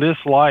 in this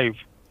life,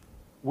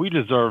 we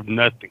deserve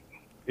nothing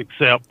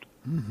except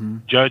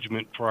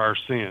judgment for our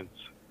sins.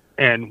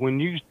 And when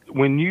you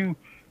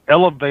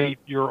elevate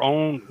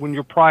when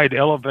your pride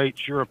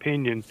elevates your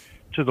opinion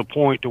to the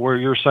point to where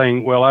you're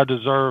saying, well, I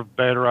deserve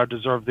better, I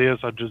deserve this,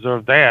 I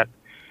deserve that,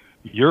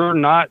 you're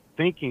not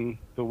thinking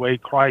the way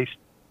Christ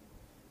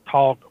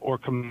taught or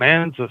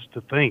commands us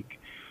to think.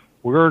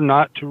 We're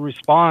not to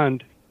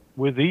respond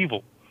with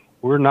evil.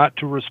 We're not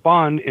to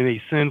respond in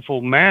a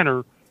sinful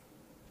manner,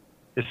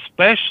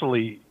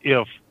 especially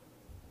if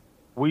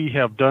we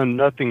have done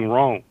nothing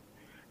wrong.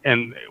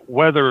 And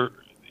whether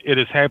it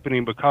is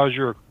happening because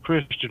you're a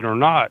Christian or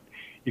not,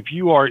 if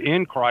you are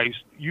in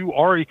Christ, you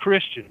are a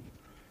Christian,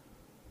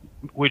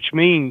 which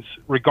means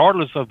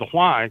regardless of the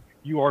why,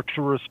 you are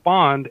to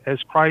respond as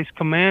Christ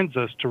commands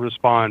us to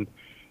respond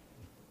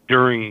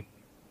during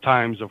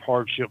times of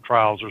hardship,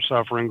 trials, or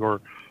suffering,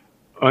 or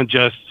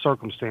unjust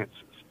circumstances.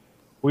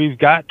 We've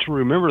got to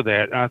remember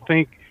that. And I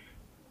think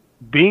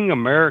being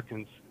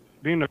Americans,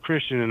 being a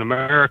Christian in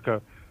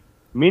America,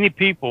 many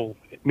people,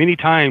 many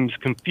times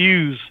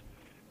confuse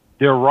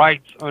their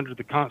rights under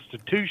the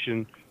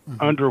Constitution,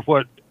 under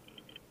what,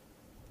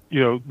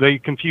 they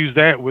confuse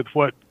that with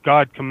what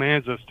God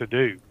commands us to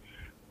do.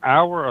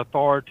 Our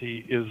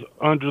authority is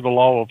under the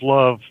law of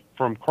love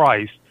from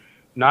Christ,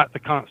 not the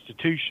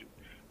Constitution.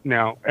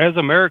 Now, as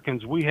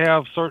Americans, we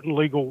have certain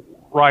legal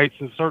rights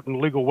and certain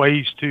legal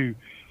ways to,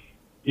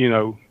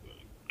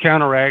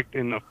 counteract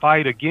and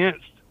fight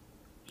against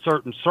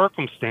certain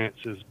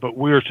circumstances, but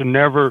we are to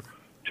never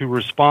to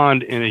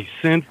respond in a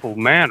sinful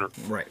manner.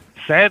 Right.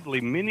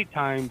 Sadly, many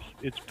times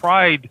it's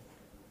pride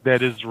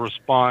that is the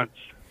response,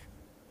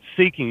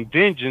 seeking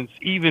vengeance,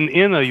 even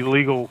in a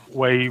legal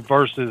way,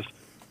 versus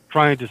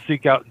trying to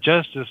seek out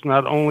justice,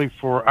 not only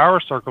for our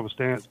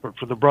circumstance, but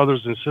for the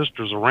brothers and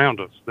sisters around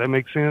us. That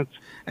makes sense?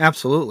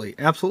 Absolutely.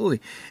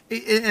 Absolutely.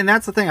 And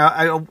that's the thing.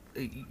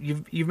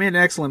 You've made an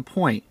excellent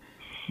point.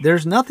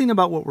 There's nothing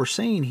about what we're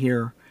saying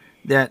here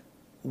that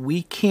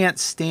we can't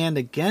stand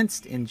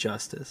against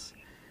injustice,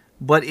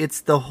 but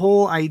it's the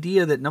whole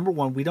idea that, number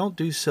one, we don't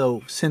do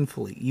so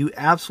sinfully. You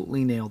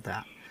absolutely nailed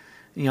that.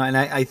 And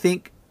I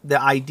think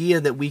the idea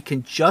that we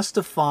can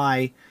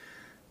justify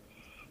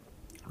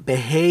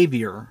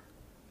behavior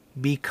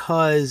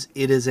because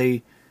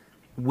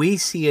we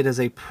see it as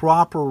a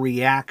proper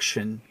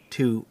reaction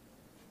to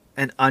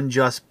an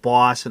unjust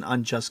boss, an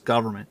unjust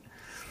government.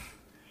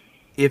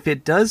 If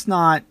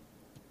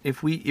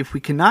we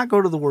cannot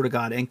go to the Word of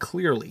God and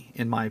clearly,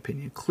 in my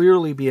opinion,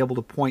 clearly be able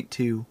to point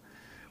to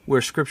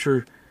where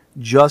Scripture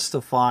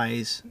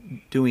justifies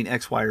doing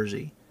X, Y, or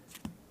Z,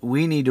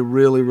 we need to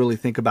really, really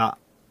think about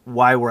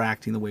why we're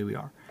acting the way we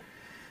are.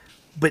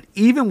 But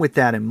even with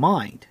that in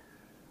mind,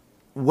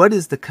 what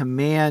is the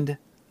command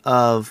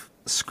of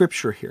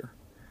Scripture here?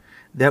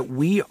 That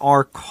we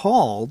are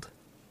called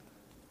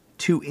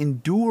to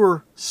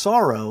endure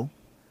sorrow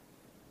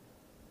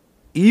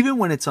even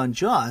when it's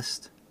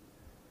unjust,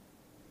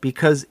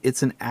 because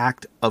it's an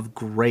act of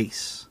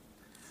grace.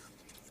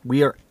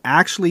 We are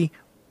actually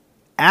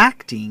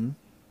acting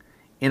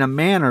in a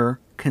manner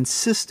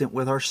consistent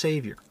with our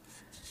Savior.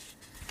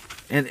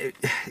 And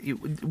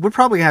we're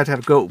probably going to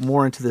have to go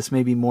more into this,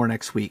 maybe more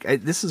next week.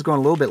 This is going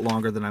a little bit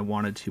longer than I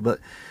wanted to,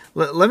 but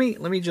let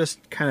me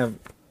just kind of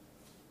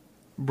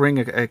bring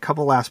a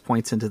couple last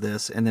points into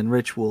this, and then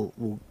Rich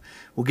will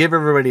give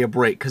everybody a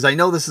break, because I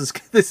know this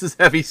is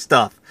heavy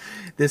stuff.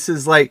 This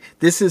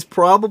is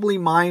probably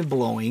mind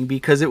blowing,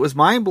 because it was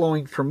mind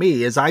blowing for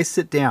me as I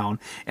sit down,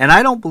 and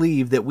I don't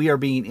believe that we are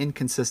being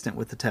inconsistent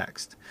with the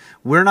text.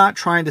 We're not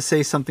trying to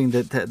say something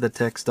that the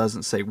text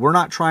doesn't say. We're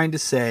not trying to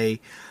say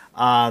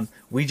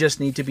we just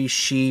need to be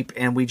sheep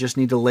and we just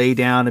need to lay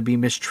down and be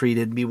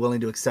mistreated and be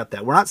willing to accept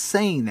that. We're not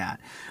saying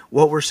that.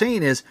 What we're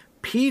saying is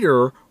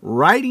Peter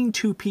writing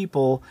to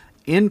people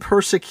in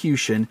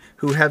persecution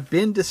who have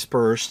been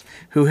dispersed,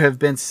 who have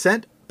been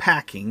sent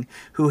packing,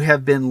 who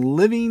have been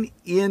living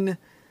in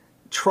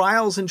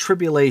trials and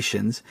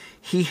tribulations.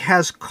 He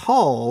has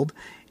called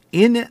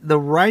in the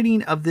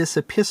writing of this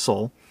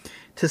epistle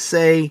to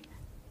say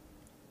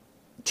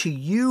to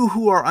you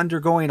who are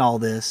undergoing all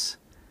this,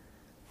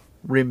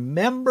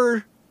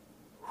 remember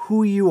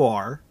who you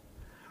are.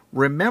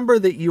 Remember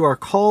that you are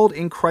called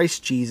in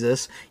Christ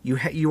Jesus.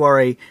 You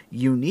are a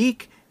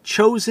unique,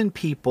 chosen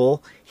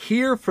people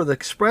here for the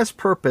express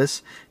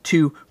purpose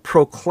to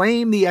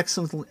proclaim the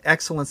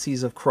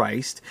excellencies of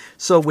Christ.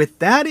 So with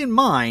that in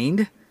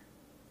mind,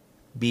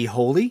 be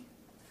holy.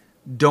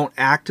 Don't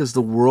act as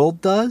the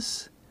world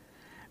does.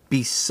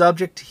 Be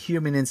subject to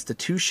human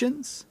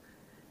institutions.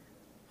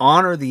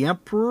 Honor the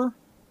emperor.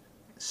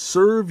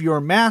 Serve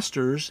your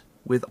masters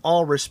with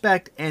all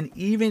respect, and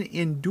even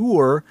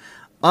endure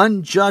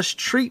unjust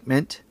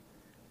treatment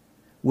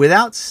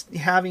without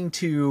having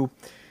to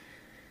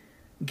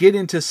get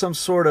into some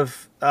sort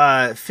of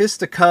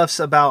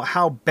fisticuffs about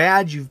how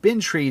bad you've been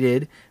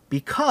treated,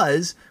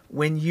 because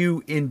when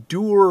you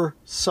endure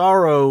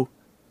sorrow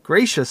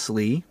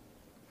graciously,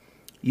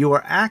 you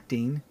are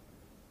acting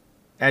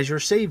as your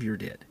Savior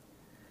did.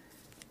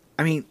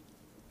 I mean,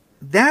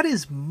 that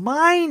is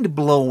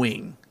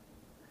mind-blowing.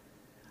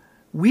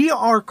 We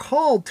are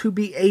called to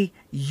be a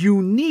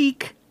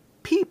unique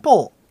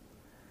people.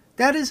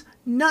 That is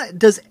not.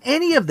 Does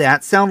any of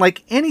that sound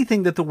like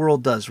anything that the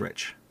world does,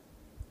 Rich?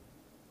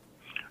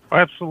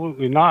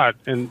 Absolutely not.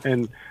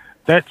 And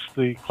that's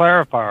the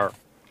clarifier.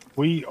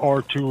 We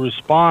are to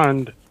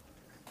respond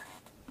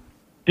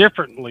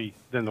differently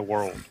than the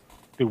world.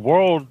 The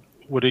world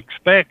would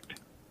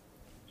expect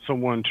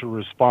someone to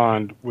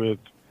respond with,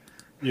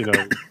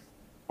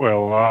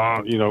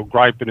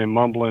 griping and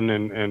mumbling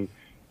and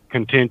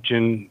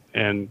contention,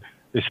 and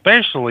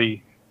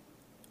especially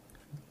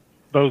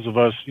those of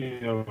us,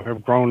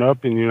 have grown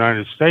up in the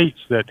United States,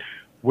 that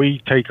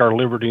we take our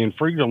liberty and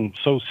freedom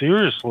so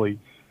seriously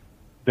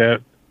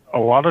that a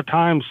lot of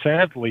times,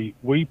 sadly,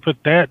 we put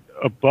that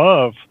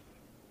above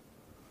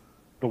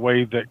the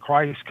way that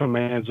Christ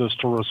commands us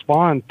to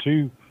respond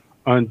to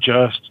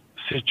unjust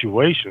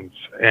situations.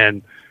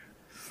 And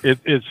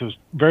it's a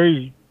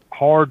very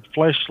hard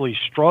fleshly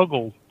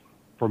struggle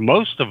for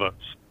most of us,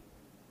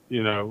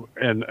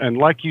 and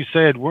like you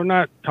said, we're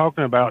not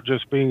talking about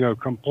just being a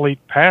complete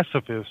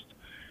pacifist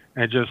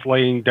and just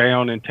laying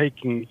down and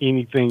taking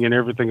anything and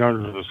everything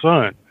under the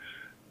sun.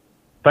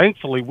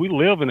 Thankfully, we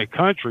live in a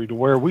country to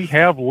where we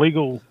have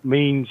legal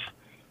means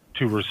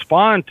to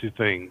respond to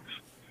things.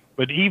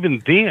 But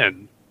even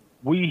then,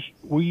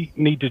 we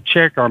need to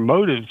check our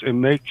motives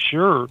and make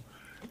sure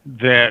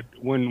that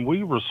when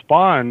we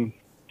respond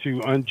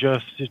to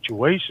unjust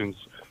situations,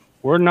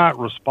 we're not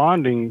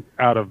responding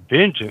out of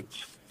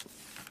vengeance,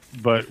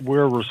 but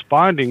we're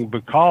responding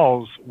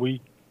because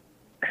we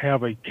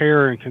have a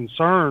care and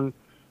concern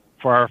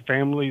for our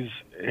families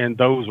and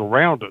those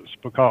around us.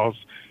 Because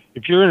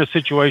if you're in a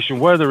situation,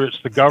 whether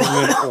it's the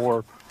government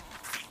or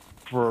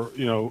for,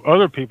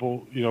 other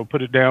people,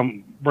 put it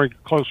down, bring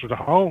it closer to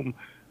home,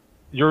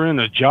 you're in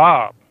a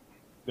job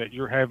that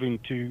you're having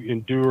to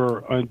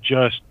endure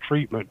unjust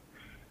treatment.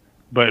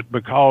 But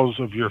because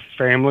of your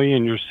family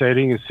and your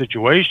setting and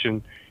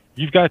situation,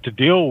 you've got to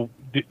deal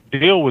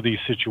with these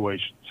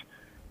situations.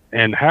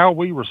 And how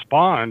we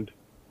respond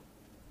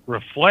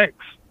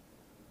reflects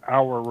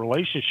our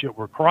relationship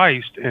with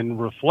Christ and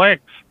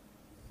reflects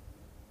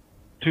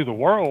to the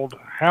world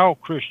how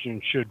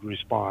Christians should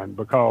respond.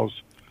 Because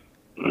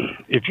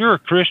if you're a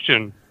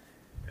Christian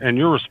and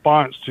your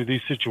response to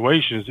these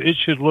situations, it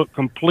should look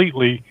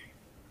completely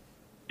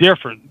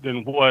different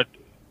than what,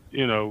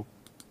 your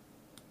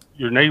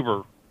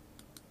neighbor,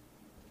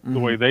 the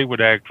way they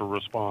would act or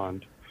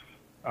respond.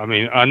 I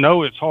mean, I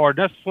know it's hard.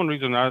 That's one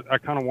reason I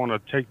kind of want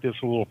to take this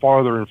a little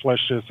farther and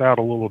flesh this out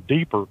a little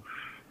deeper.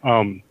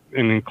 And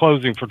in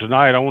closing for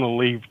tonight, I want to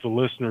leave the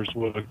listeners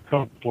with a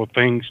couple of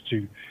things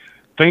to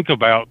think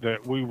about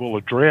that we will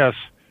address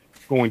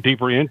going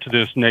deeper into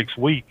this next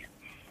week.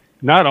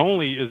 Not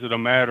only is it a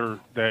matter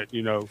that,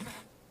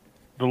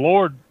 the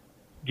Lord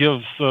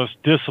gives us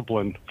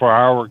discipline for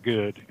our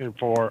good and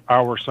for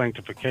our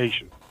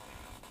sanctification.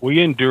 We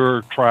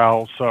endure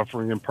trial,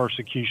 suffering, and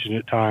persecution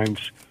at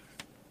times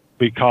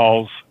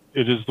because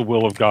it is the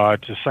will of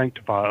God to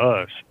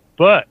sanctify us.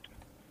 But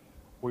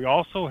we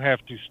also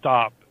have to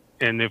stop,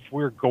 and if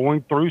we're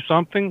going through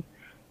something,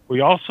 we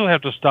also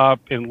have to stop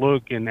and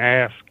look and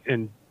ask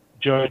and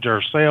judge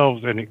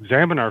ourselves and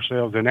examine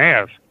ourselves and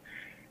ask,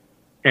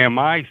 am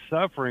I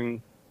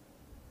suffering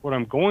what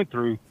I'm going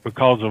through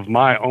because of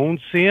my own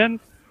sin,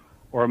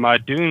 or am I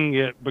doing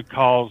it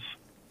because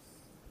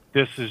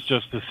this is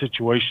just the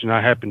situation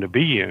I happen to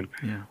be in?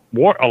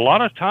 Yeah. A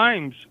lot of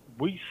times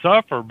we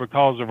suffer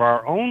because of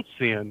our own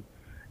sin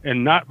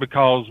and not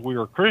because we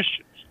are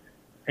Christians.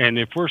 And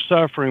if we're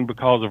suffering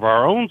because of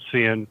our own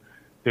sin,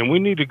 then we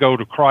need to go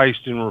to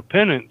Christ in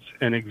repentance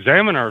and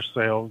examine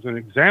ourselves and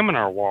examine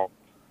our walk.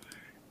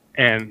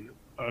 And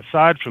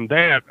aside from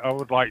that, I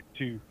would like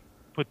to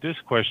put this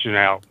question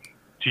out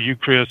to you,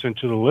 Chris, and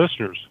to the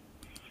listeners.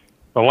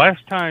 The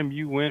last time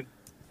you went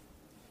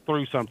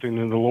through something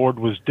and the Lord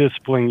was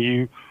disciplining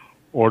you,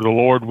 or the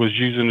Lord was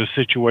using a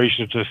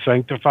situation to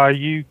sanctify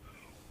you,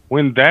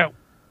 when that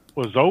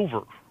was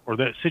over or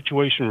that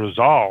situation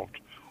resolved,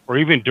 or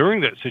even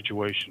during that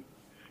situation,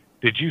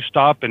 did you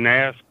stop and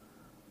ask,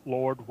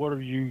 Lord, what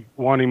are you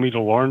wanting me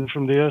to learn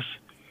from this?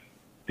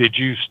 Did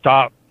you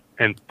stop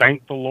and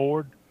thank the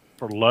Lord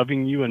for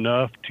loving you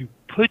enough to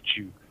put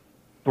you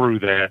through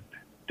that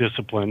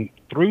discipline,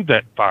 through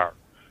that fire?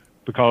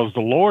 Because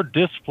the Lord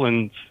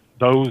disciplines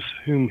those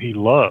whom he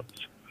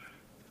loves.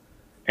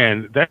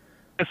 And that's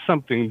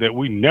something that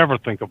we never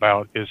think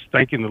about, is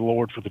thanking the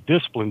Lord for the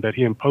discipline that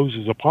he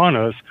imposes upon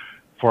us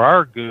for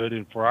our good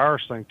and for our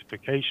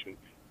sanctification.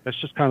 That's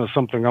just kind of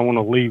something I want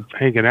to leave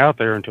hanging out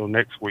there until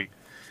next week.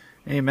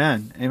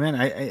 Amen. Amen.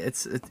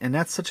 And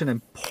that's such an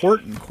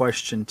important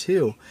question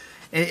too.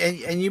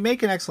 And you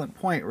make an excellent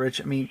point,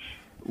 Rich. I mean,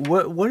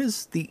 what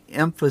is the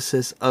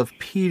emphasis of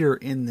Peter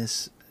in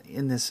this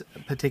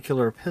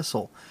particular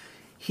epistle?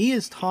 He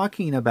is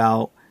talking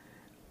about,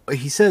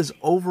 he says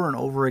over and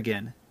over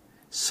again,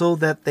 so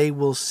that they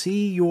will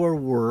see your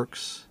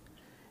works,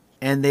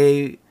 and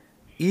they,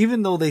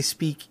 even though they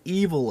speak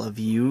evil of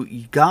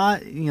you,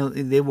 God,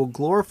 they will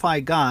glorify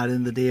God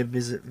in the day of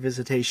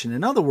visitation.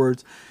 In other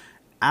words,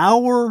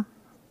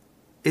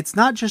 it's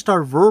not just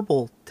our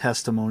verbal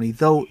testimony,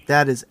 though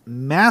that is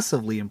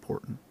massively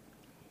important,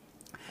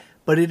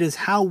 but it is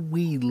how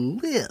we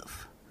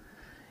live.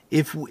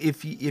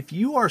 If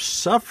you are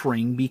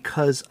suffering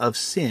because of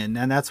sin,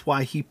 and that's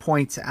why he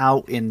points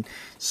out in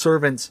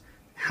servants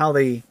how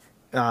they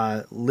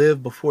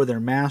live before their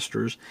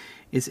masters,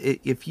 is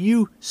if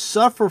you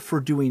suffer for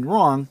doing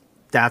wrong,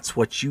 that's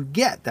what you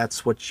get.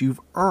 That's what you've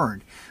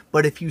earned.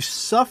 But if you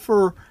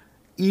suffer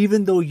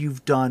even though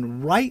you've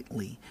done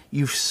rightly,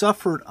 you've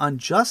suffered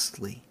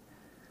unjustly,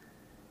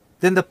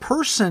 then the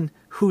person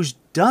who's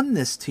done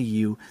this to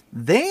you,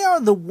 they are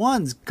the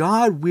ones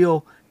God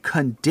will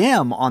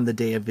condemn on the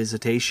day of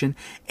visitation,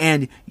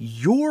 and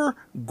your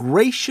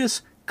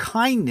gracious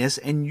kindness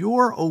and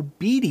your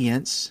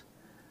obedience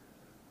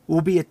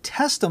will be a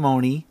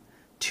testimony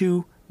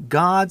to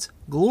God's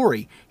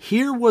glory.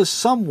 Here was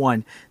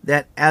someone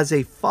that, as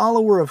a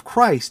follower of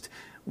Christ,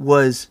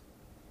 was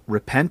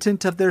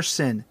repentant of their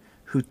sin,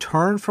 who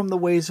turned from the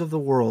ways of the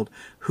world,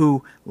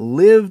 who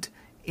lived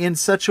in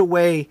such a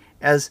way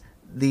as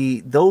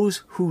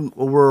those who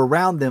were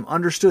around them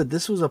understood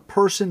this was a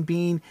person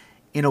being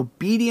in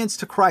obedience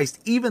to Christ,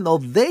 even though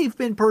they've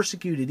been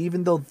persecuted,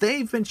 even though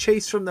they've been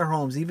chased from their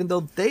homes, even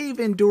though they've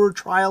endured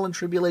trial and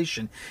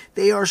tribulation,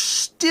 they are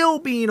still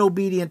being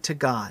obedient to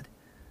God.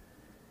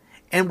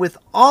 And with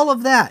all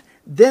of that,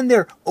 then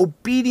they're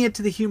obedient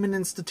to the human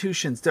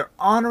institutions. They're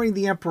honoring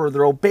the emperor.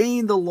 They're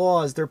obeying the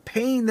laws. They're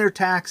paying their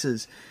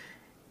taxes.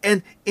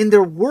 And in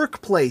their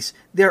workplace,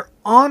 they're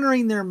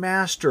honoring their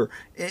master.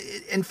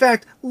 In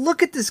fact,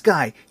 look at this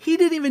guy. He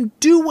didn't even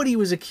do what he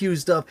was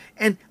accused of.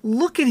 And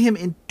look at him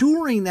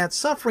enduring that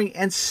suffering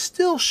and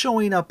still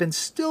showing up and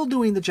still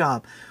doing the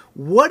job.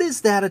 What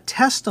is that a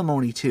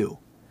testimony to?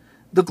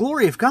 The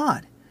glory of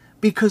God.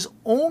 Because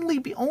only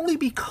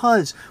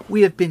because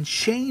we have been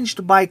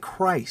changed by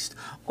Christ,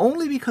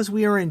 only because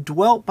we are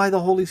indwelt by the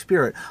Holy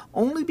Spirit,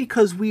 only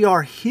because we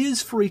are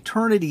His for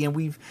eternity and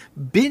we've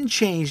been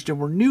changed and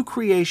we're new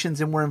creations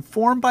and we're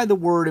informed by the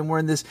Word and we're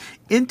in this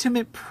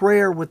intimate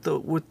prayer with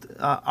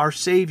our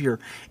Savior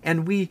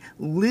and we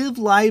live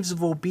lives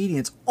of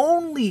obedience,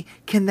 only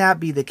can that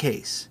be the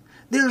case.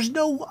 There's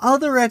no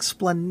other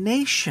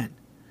explanation.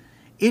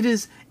 It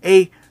is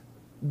a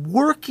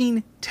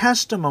working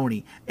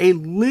testimony, a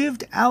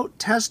lived out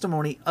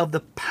testimony of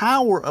the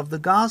power of the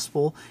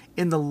gospel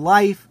in the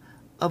life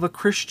of a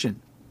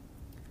Christian.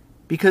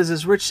 Because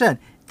as Rich said,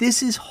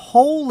 this is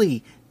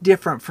wholly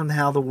different from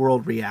how the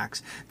world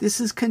reacts.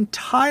 This is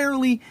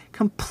entirely,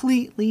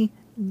 completely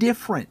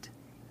different.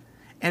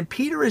 And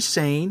Peter is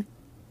saying,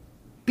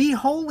 be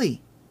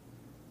holy.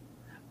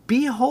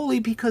 Be holy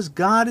because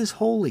God is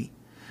holy.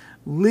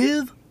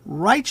 Live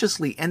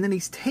righteously. And then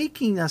he's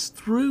taking us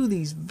through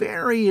these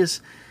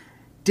various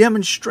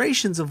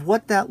demonstrations of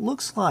what that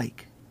looks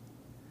like.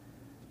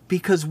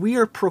 Because we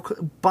are,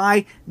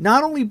 by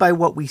not only by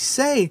what we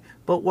say,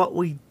 but what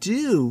we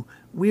do,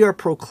 we are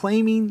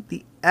proclaiming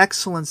the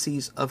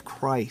excellencies of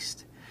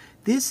Christ.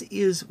 This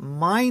is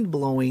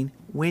mind-blowing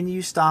when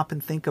you stop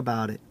and think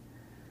about it.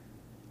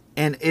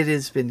 And it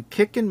has been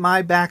kicking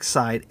my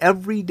backside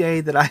every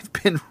day that I've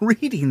been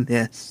reading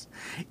this.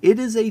 It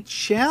is a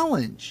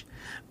challenge.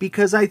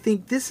 Because I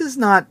think this is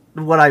not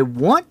what I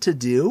want to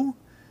do.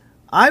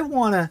 I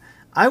want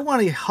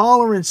to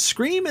holler and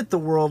scream at the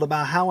world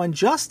about how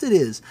unjust it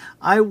is.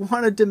 I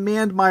want to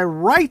demand my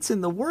rights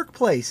in the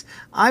workplace.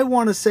 I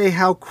want to say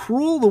how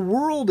cruel the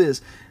world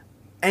is.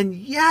 And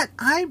yet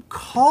I'm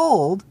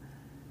called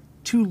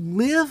to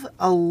live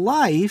a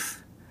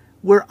life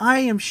where I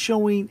am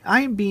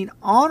being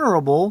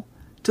honorable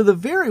to the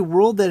very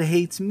world that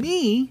hates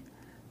me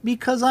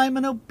because I'm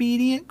an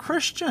obedient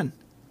Christian.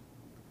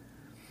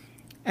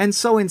 And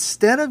so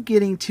instead of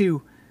getting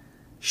to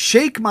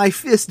shake my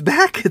fist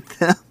back at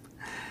them,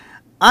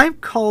 I'm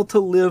called to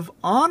live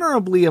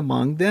honorably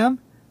among them,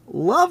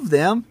 love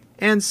them,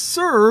 and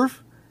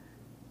serve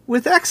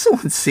with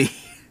excellency.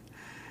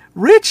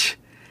 Rich,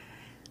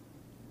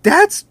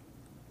 that's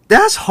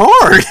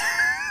hard.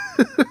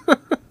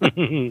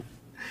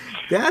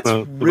 That's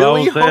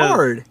really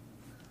hard.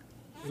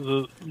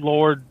 The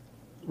Lord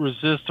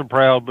resists the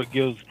proud but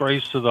gives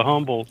grace to the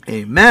humble.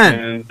 Amen.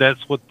 And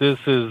that's what this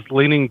is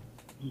leading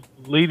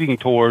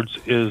towards,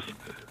 is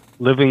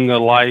living a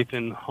life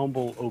in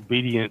humble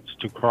obedience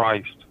to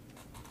Christ.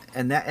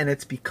 And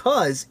it's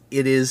because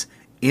it is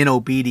in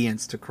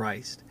obedience to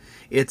Christ.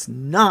 It's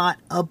not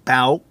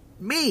about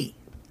me.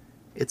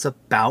 It's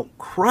about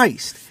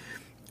Christ.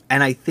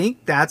 And I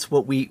think that's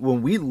what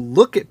when we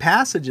look at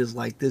passages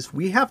like this,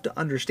 we have to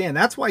understand.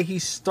 That's why he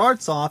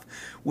starts off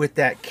with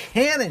that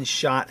cannon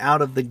shot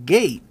out of the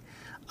gate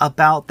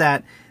about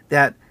that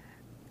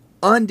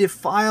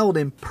undefiled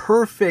and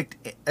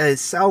perfect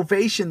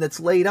salvation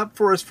that's laid up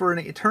for us for an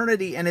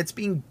eternity, and it's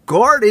being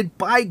guarded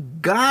by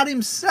God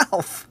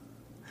himself.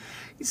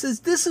 He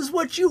says, this is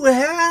what you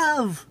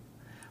have.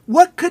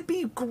 What could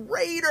be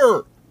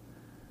greater?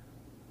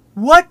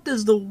 What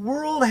does the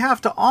world have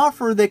to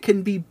offer that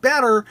can be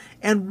better,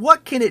 and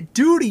what can it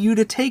do to you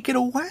to take it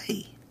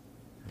away?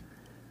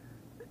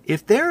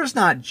 If there's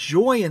not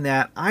joy in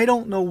that, I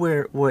don't know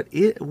where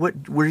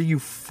you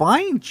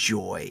find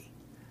joy.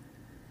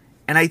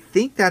 And I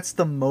think that's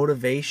the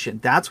motivation.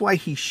 That's why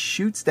he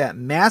shoots that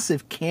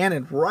massive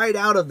cannon right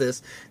out of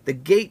the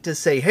gate to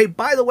say, hey,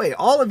 by the way,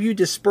 all of you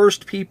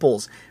dispersed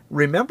peoples,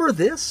 remember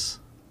this?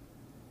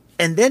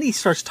 And then he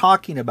starts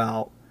talking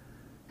about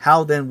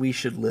how then we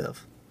should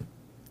live.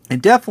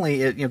 And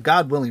definitely,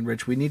 God willing,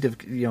 Rich, we need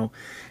to,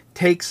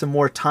 take some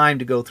more time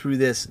to go through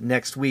this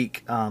next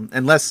week,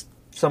 unless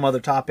some other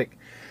topic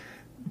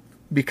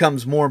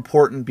becomes more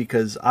important,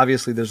 because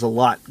obviously there's a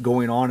lot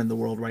going on in the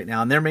world right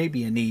now, and there may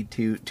be a need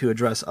to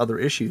address other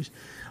issues.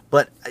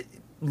 But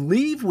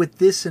leave with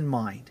this in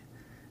mind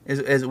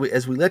as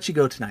we let you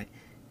go tonight.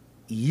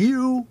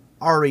 You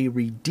are a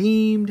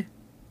redeemed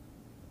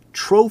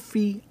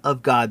trophy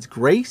of God's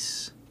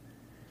grace.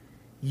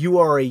 You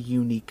are a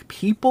unique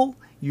people.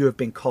 You have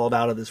been called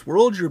out of this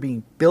world. You're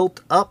being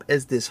built up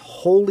as this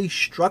holy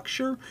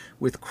structure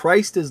with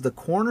Christ as the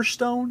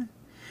cornerstone.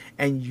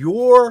 And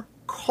you're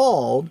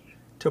called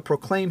to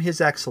proclaim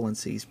his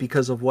excellencies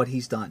because of what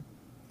he's done.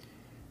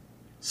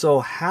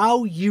 So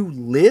how you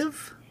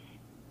live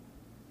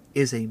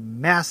is a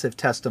massive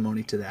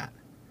testimony to that.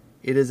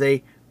 It is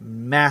a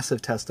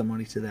massive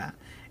testimony to that.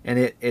 And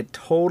it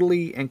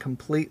totally and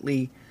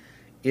completely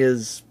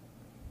is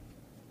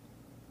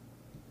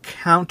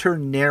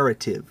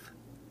counter-narrative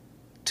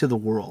to the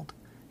world.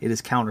 It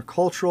is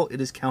countercultural. It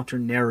is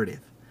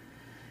counter-narrative.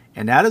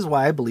 And that is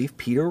why I believe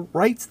Peter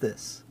writes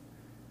this.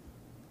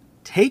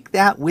 Take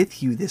that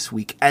with you this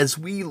week as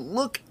we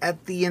look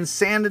at the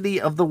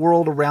insanity of the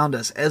world around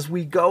us. As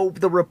we go,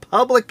 the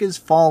republic is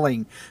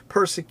falling.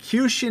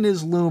 Persecution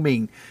is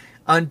looming.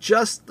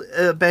 Unjust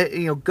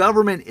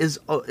government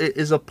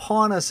is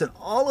upon us, and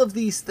all of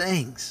these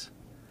things.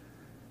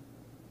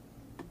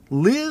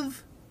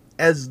 Live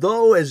as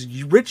though,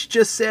 as Rich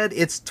just said,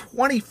 it's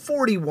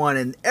 2041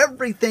 and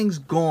everything's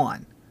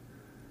gone.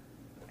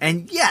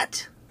 And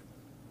yet,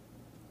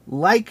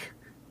 like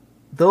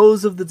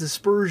those of the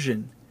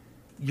dispersion,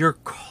 you're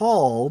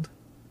called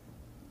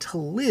to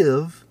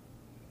live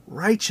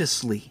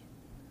righteously.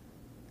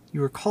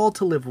 You are called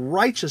to live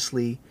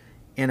righteously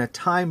in a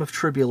time of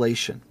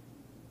tribulation.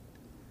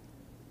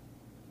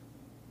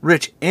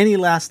 Rich, any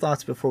last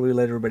thoughts before we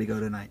let everybody go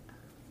tonight?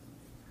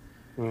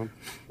 Well,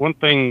 one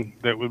thing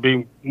that would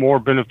be more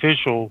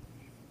beneficial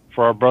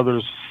for our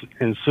brothers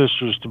and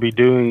sisters to be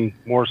doing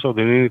more so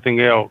than anything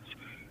else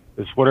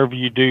is whatever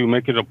you do,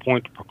 make it a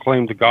point to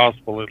proclaim the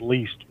gospel at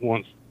least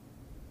once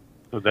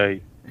a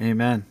day.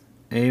 Amen.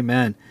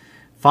 Amen.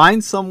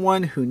 Find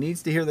someone who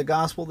needs to hear the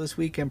gospel this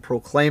week and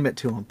proclaim it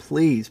to them.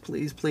 Please,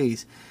 please,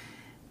 please.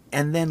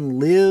 And then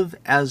live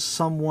as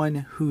someone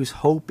whose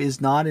hope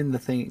is not in the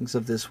things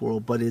of this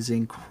world, but is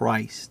in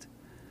Christ.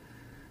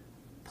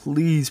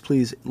 Please,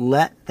 please,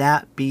 let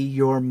that be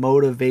your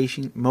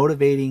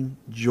motivating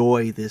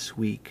joy this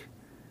week.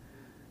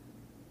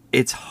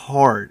 It's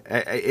hard.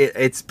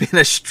 It's been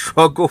a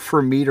struggle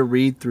for me to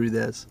read through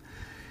this.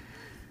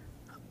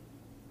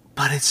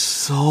 But it's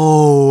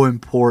so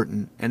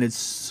important and it's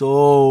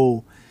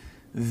so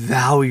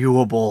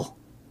valuable.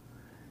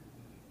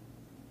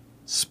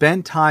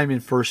 Spend time in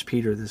 1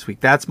 Peter this week.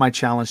 That's my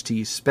challenge to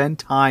you. Spend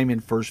time in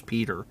 1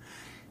 Peter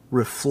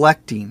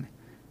reflecting,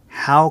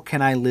 how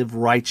can I live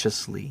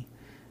righteously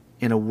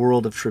in a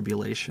world of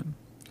tribulation?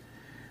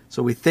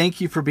 So we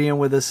thank you for being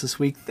with us this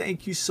week.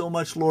 Thank you so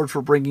much, Lord,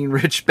 for bringing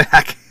Rich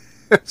back.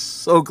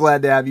 So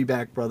glad to have you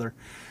back, brother.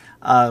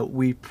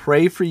 We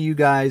pray for you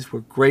guys. We're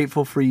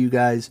grateful for you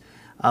guys.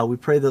 We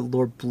pray that the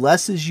Lord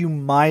blesses you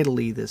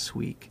mightily this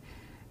week.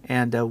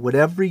 And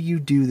whatever you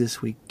do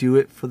this week, do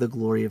it for the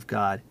glory of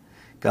God.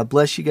 God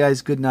bless you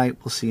guys. Good night.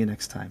 We'll see you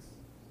next time.